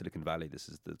articulated in Silicon Valley. This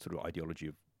is the sort of ideology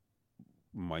of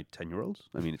my 10-year-olds.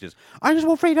 I mean, I just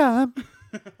want freedom.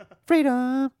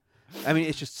 Freedom. I mean,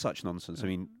 it's just such nonsense. I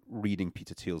mean, reading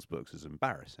Peter Thiel's books is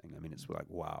embarrassing. I mean, it's like,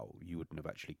 wow, you wouldn't have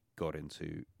actually got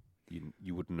into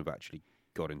university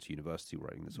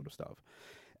writing this sort of stuff,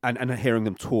 and hearing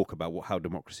them talk about how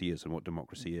democracy is and what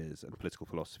democracy is and political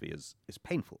philosophy is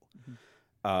painful.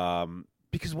 Mm-hmm.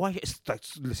 Because why? It's like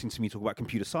listening to me talk about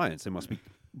computer science. They must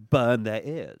burn their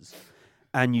ears.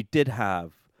 And you did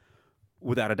have,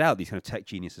 without a doubt, these kind of tech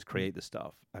geniuses create this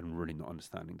stuff and really not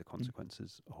understanding the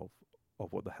consequences of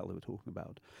what the hell they were talking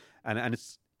about. And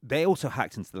they also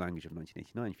hacked into the language of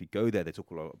 1989. If you go there, they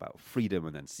talk a lot about freedom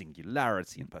and then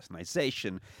singularity and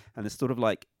personalization and this sort of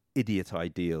like idiot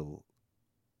ideal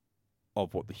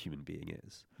of what the human being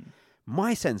is.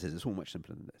 My sense is it's all much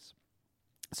simpler than this.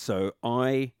 So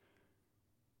I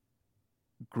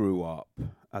grew up,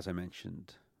 as I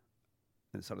mentioned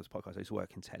at the start of this podcast, I used to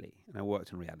work in telly and I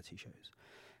worked in reality shows.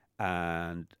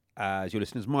 And as your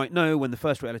listeners might know, when the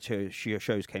first reality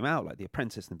shows came out, like The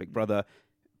Apprentice and Big Brother,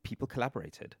 people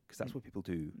collaborated because that's what people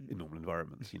do in normal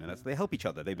environments. They help each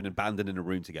other. They've been abandoned in a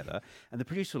room together, and the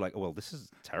producers were like, "Oh, well, this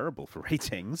is terrible for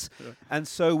ratings." Yeah. And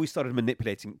so we started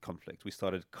manipulating conflict. We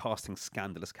started casting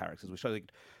scandalous characters. We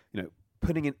started,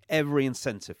 putting in every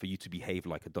incentive for you to behave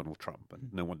like a Donald Trump,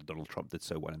 and no wonder Donald Trump did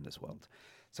so well in this world.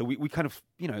 So we kind of,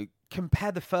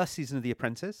 compare the first season of The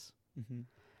Apprentice. Mm-hmm.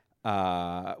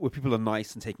 Where people are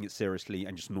nice and taking it seriously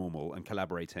and just normal and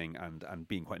collaborating and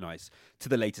being quite nice, to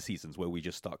the later seasons where we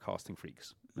just start casting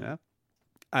freaks,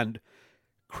 and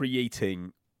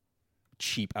creating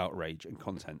cheap outrage and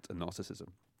content and narcissism.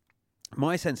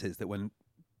 My sense is that when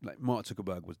Mark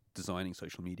Zuckerberg was designing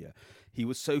social media, he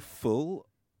was so full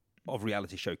of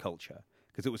reality show culture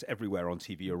because it was everywhere on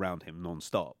TV around him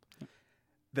non-stop,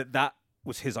 that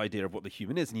was his idea of what the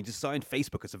human is, and he designed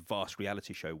Facebook as a vast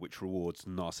reality show which rewards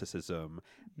narcissism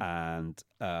and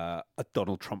a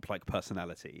Donald Trump-like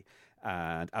personality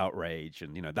and outrage,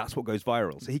 and that's what goes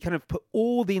viral. So he kind of put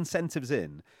all the incentives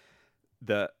in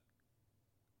that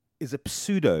is a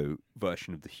pseudo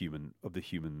version of the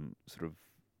human sort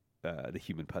of the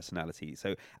human personality.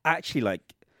 So actually,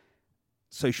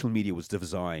 social media was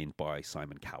designed by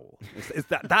Simon Cowell.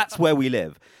 That's where we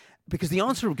live. Because the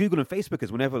answer of Google and Facebook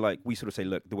is whenever we sort of say,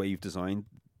 look, the way you've designed,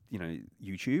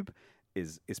 YouTube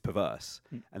is perverse.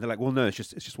 And they're like, well, no, it's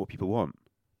just what people want.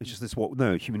 It's just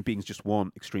human beings just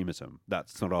want extremism.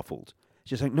 That's not our fault. It's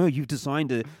just like, no, you've designed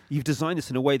this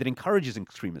in a way that encourages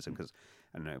extremism. Because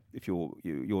I don't know if your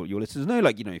listeners know,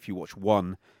 like, if you watch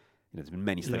one. There's been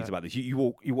many studies about this.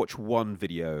 You watch one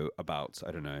video about,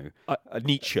 I don't know,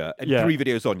 Nietzsche, and 3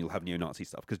 videos on, you'll have neo-Nazi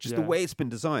stuff. Because just the way it's been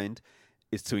designed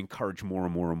is to encourage more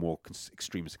and more and more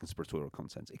extremist and conspiratorial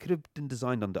content. It could have been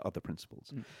designed under other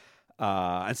principles.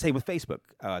 And same with Facebook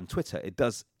and Twitter.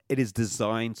 It is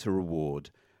designed to reward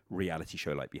reality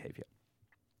show-like behavior.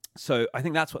 So I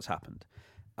think that's what's happened.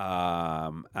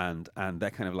 And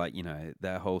they're kind of like,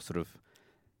 their whole sort of,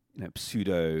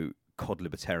 pseudo cod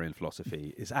libertarian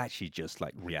philosophy is actually just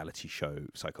like reality show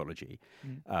psychology,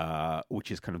 which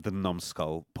is kind of the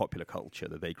numbskull popular culture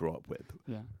that they grew up with.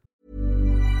 Yeah.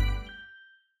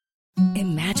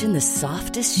 Imagine the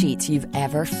softest sheets you've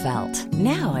ever felt.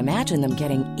 Now imagine them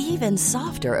getting even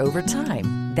softer over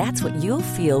time. That's what you'll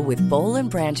feel with Boll &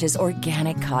 Branch's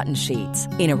organic cotton sheets.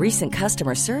 In a recent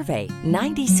customer survey,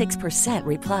 96%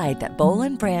 replied that Boll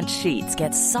 & Branch sheets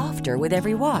get softer with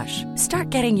every wash. Start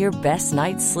getting your best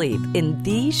night's sleep in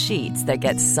these sheets that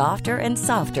get softer and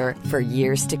softer for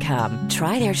years to come.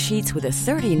 Try their sheets with a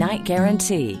 30-night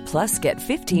guarantee. Plus, get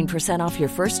 15% off your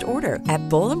first order at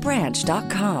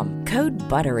bollandbranch.com. Code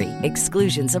BUTTERY.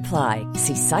 Exclusions apply.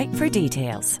 See site for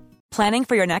details. Planning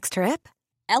for your next trip?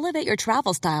 Elevate your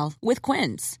travel style with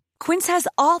Quince. Quince has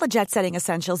all the jet-setting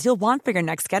essentials you'll want for your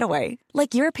next getaway,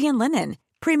 like European linen,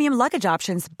 premium luggage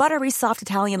options, buttery soft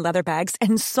Italian leather bags,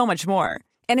 and so much more.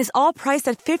 And is all priced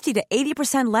at 50 to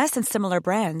 80% less than similar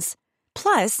brands.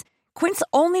 Plus, Quince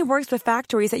only works with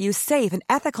factories that use safe and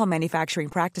ethical manufacturing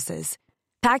practices.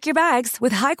 Pack your bags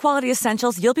with high-quality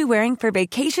essentials you'll be wearing for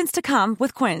vacations to come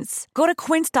with Quince. Go to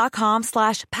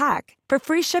quince.com/pack for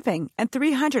free shipping and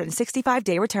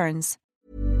 365-day returns.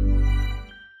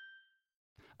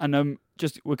 And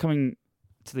we're coming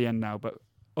to the end now, but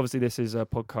obviously this is a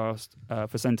podcast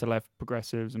for centre-left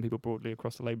progressives and people broadly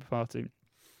across the Labour Party,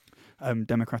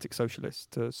 democratic socialists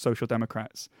to social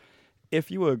democrats. If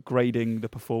you were grading the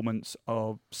performance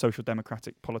of social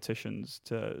democratic politicians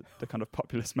to the kind of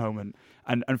populist moment,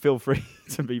 and feel free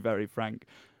to be very frank,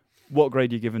 what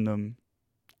grade are you giving them,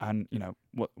 and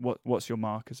what's your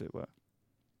mark, as it were?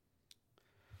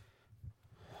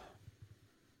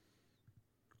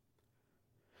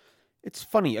 It's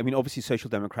funny. I mean, obviously, social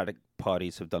democratic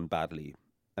parties have done badly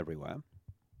everywhere.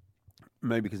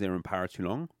 Maybe because they were in power too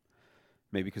long.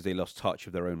 Maybe because they lost touch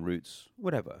of their own roots.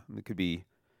 Whatever. It could be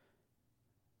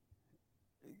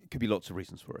lots of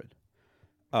reasons for it.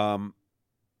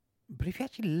 But if you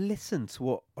actually listen to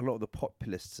what a lot of the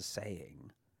populists are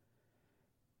saying,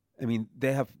 I mean,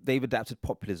 they've adapted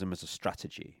populism as a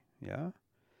strategy, yeah?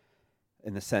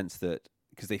 In the sense that,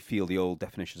 because they feel the old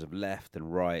definitions of left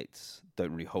and right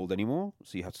don't really hold anymore,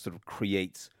 so you have to sort of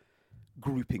create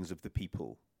groupings of the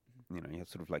people. You have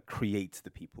to sort of like create the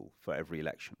people for every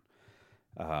election.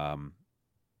 But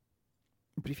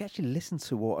if you actually listen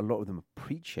to what a lot of them are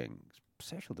preaching,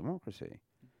 social democracy.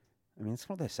 I mean, that's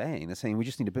what they're saying. They're saying we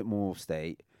just need a bit more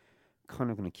state, kind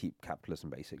of going to keep capitalism,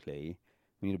 basically.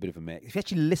 We need a bit of a mix. If you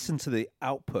actually listen to the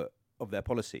output of their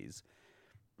policies,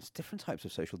 it's different types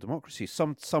of social democracy.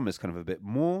 Some is kind of a bit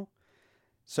more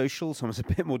social, some is a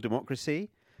bit more democracy.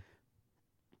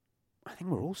 I think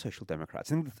we're all social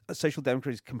democrats. I think social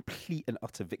democracy's complete and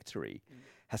utter victory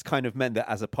has kind of meant that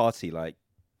as a party, like,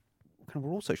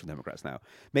 we're all social democrats now.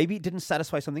 Maybe it didn't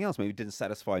satisfy something else. Maybe it didn't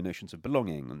satisfy notions of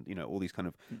belonging and all these kind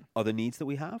of other needs that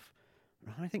we have.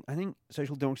 I think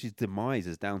social democracy's demise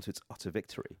is down to its utter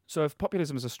victory. So if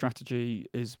populism as a strategy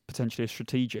is potentially a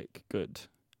strategic good,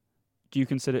 do you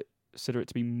consider it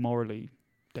to be morally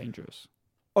dangerous?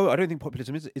 Oh, I don't think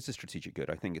populism is a strategic good.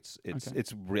 I think it's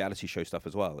reality show stuff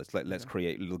as well. It's like, let's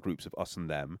create little groups of us and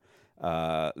them.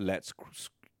 Let's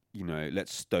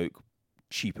stoke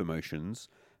cheap emotions.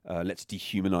 Let's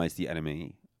dehumanize the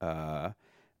enemy.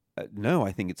 No,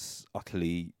 I think it's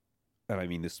utterly, and I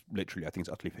mean this literally, I think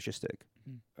it's utterly fascistic.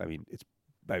 I mean, it's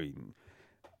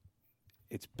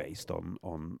based on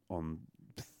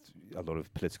a lot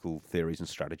of political theories and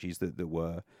strategies that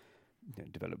were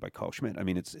developed by Carl Schmitt. I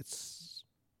mean, it's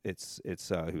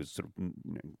who was sort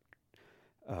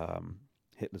of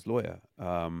Hitler's lawyer.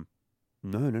 No.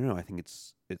 I think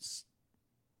it's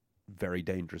very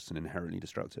dangerous and inherently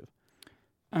destructive.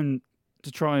 And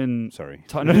to try and no. I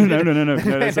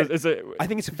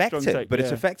think it's effective, but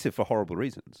it's effective for horrible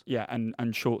reasons. Yeah,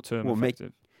 and short term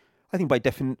effective. I think by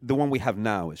the one we have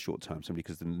now is short term, simply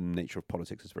because the nature of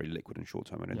politics is very liquid and short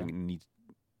term. I don't think it needs.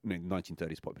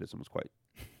 1930s populism was quite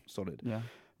solid. Yeah,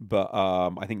 but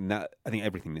I think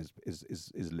everything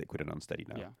is liquid and unsteady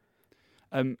now.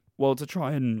 Yeah. Well, to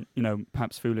try and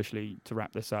perhaps foolishly to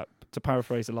wrap this up, to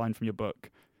paraphrase a line from your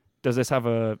book, does this have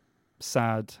a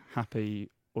sad, happy,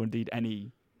 or indeed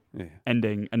any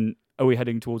ending? And are we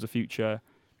heading towards a future,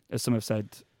 as some have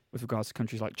said, with regards to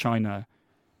countries like China,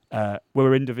 where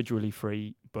we're individually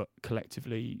free, but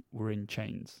collectively we're in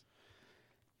chains?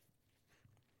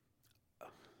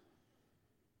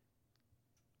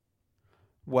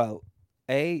 Well,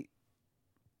 I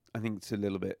think it's a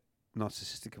little bit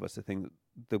narcissistic of us to think that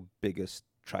the biggest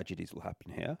tragedies will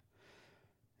happen here.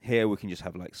 Here we can just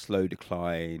have like slow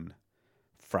decline,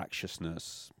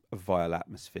 fractiousness, a vile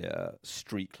atmosphere,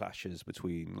 street clashes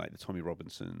between like the Tommy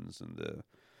Robinsons and the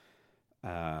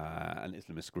and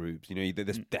Islamist groups. You know,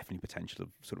 there's definitely potential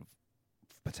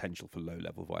for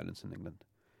low-level violence in England. I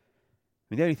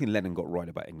mean, the only thing Lennon got right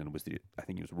about England was I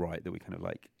think he was right that we kind of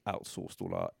like outsourced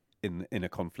all our inner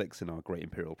conflicts in our great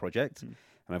imperial project. And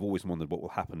I've always wondered what will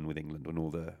happen with England when all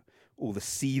the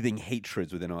seething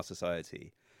hatreds within our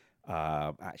society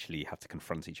actually have to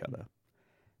confront each other.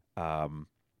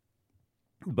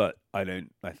 But I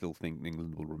still think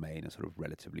England will remain a sort of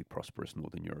relatively prosperous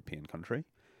Northern European country.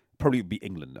 Probably be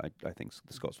England. I think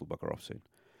the Scots will bugger off soon.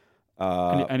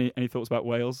 Any thoughts about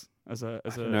Wales as a?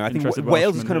 No, I think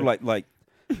Wales is kind of like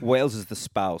Wales is the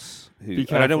spouse who.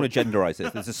 And I don't want to genderize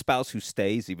this. There's a spouse who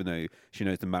stays even though she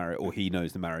knows the marriage or he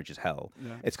knows the marriage is hell.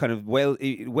 Yeah. It's kind of Wales.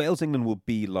 England will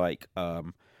be like.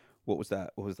 What was that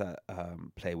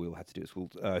play we all had to do? It's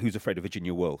called Who's Afraid of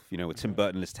Virginia Woolf? You know, with Tim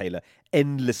Burton and Liz Taylor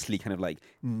endlessly kind of like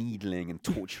needling and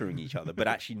torturing each other, but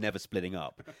actually never splitting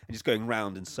up and just going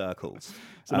round in circles.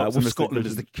 With Scotland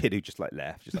as the kid who just like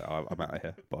left, just like, oh, I'm out of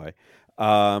here, bye.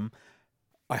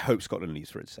 I hope Scotland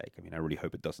leaves for its sake. I mean, I really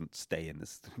hope it doesn't stay in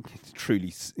this truly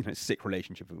sick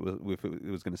relationship if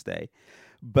it was going to stay.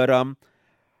 But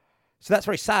so that's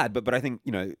very sad, but I think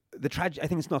I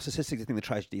think it's narcissistic to think the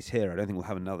tragedy is here. I don't think we'll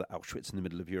have another Auschwitz in the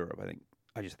middle of Europe.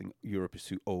 I just think Europe is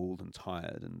too old and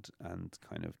tired and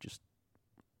kind of just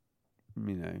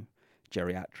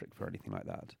geriatric for anything like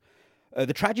that.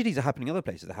 The tragedies are happening other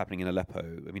places. They're happening in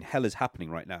Aleppo. I mean, hell is happening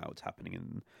right now. It's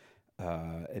happening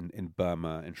in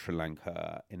Burma, in Sri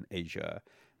Lanka, in Asia.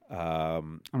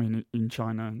 In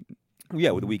China. Yeah,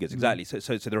 with the Uyghurs, exactly.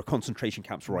 So there are concentration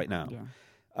camps right now.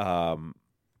 Yeah.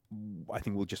 I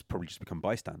think we'll probably become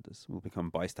bystanders. We'll become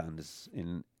bystanders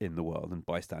in the world and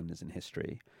bystanders in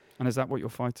history. And is that what you're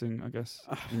fighting, I guess,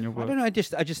 in your work? I don't know. I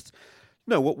just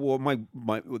no. What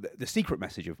the secret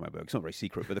message of my book? It's not very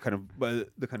secret, but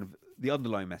the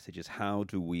underlying message is how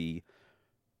do we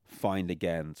find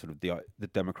again sort of the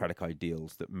democratic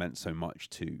ideals that meant so much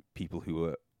to people who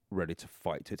were ready to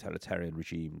fight totalitarian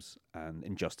regimes and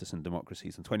injustice in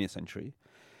democracies in the 20th century.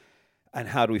 And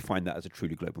how do we find that as a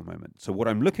truly global moment? So what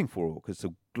I'm looking for, because it's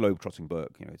a globe-trotting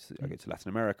book, I go to Latin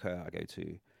America, I go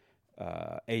to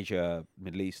Asia,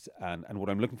 Middle East, and what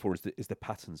I'm looking for is the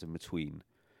patterns in between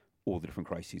all the different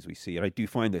crises we see. And I do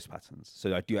find those patterns.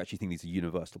 So I do actually think these are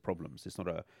universal problems. It's not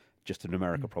just an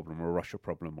America problem or a Russia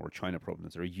problem or a China problem.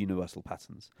 There are universal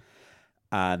patterns.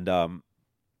 And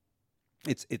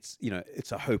it's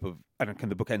a hope of, and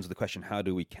the book ends with the question, how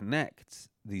do we connect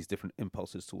these different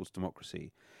impulses towards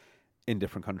democracy in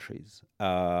different countries?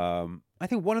 I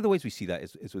think one of the ways we see that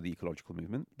is with the ecological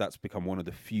movement. That's become one of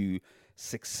the few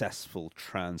successful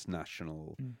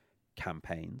transnational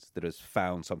campaigns that has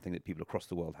found something that people across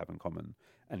the world have in common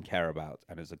and care about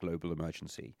and is a global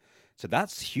emergency. So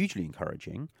that's hugely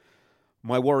encouraging.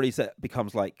 My worry is that it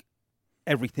becomes like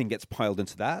everything gets piled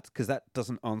into that because that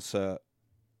doesn't answer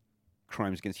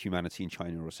crimes against humanity in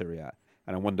China or Syria.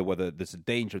 And I wonder whether there's a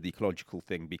danger of the ecological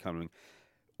thing becoming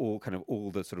all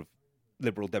the sort of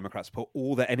Liberal Democrats put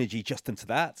all their energy just into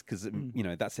that because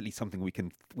that's at least something we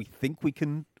think we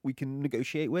can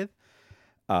negotiate with,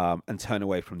 and turn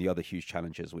away from the other huge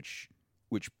challenges which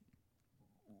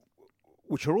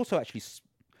are also actually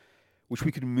which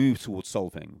we could move towards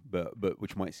solving, but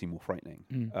which might seem more frightening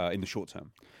in the short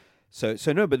term. So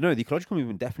the ecological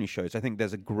movement definitely shows. I think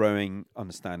there's a growing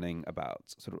understanding about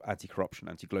sort of anti-corruption,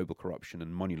 anti-global corruption,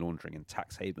 and money laundering and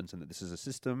tax havens, and that this is a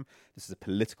system, this is a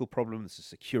political problem, this is a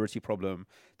security problem.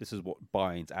 This is what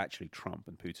binds actually Trump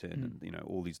and Putin and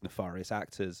all these nefarious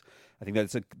actors. I think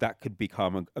that could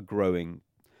become a growing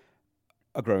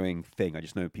thing. I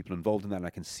just know people involved in that, and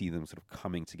I can see them sort of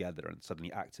coming together. And suddenly,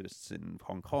 activists in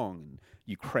Hong Kong and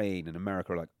Ukraine and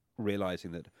America are like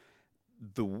realizing that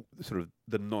the sort of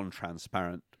the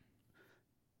non-transparent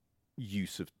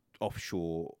use of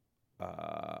offshore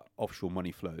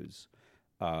money flows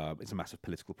is a massive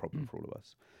political problem for all of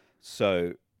us.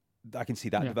 So I can see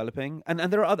that developing, and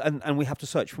there are other, and we have to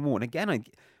search for more. And again,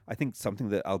 I think something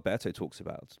that Alberto talks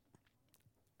about: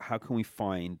 how can we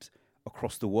find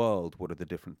across the world what are the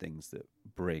different things that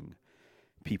bring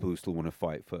people who still want to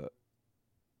fight for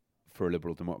for a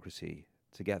liberal democracy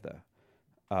together.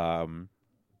 But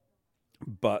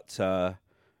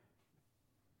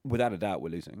without a doubt, we're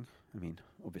losing. I mean,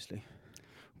 obviously.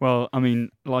 Well, I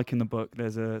mean, like in the book,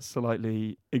 there's a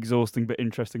slightly exhausting but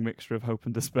interesting mixture of hope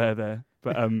and despair there.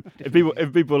 But if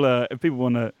people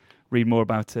want to read more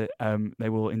about it, they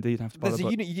will indeed have to buy the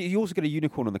book. You also get a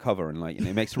unicorn on the cover, and like,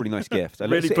 it makes a really nice gift.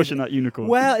 Really pushing that unicorn.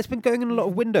 Well, it's been going in a lot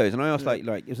of windows, and I asked like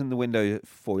it was in the window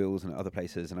foils and other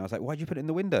places, and I was like, why'd you put it in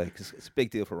the window? Because it's a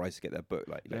big deal for writers to get their book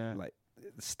like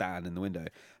stand in the window.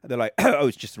 And they're like, oh,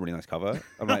 it's just a really nice cover.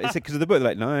 I'm like, is it because of the book? They're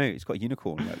like, no, it's got a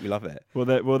unicorn. Like, we love it.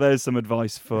 Well, there's some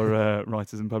advice for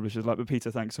writers and publishers. But Peter,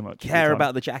 thanks so much. Care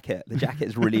about the jacket. The jacket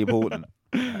is really important.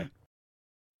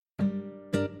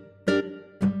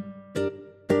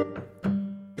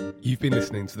 You've been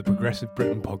listening to the Progressive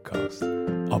Britain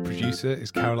podcast. Our producer is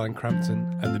Caroline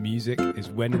Crampton, and the music is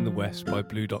When in the West by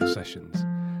Blue Dot Sessions,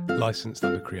 licensed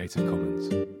under Creative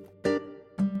Commons.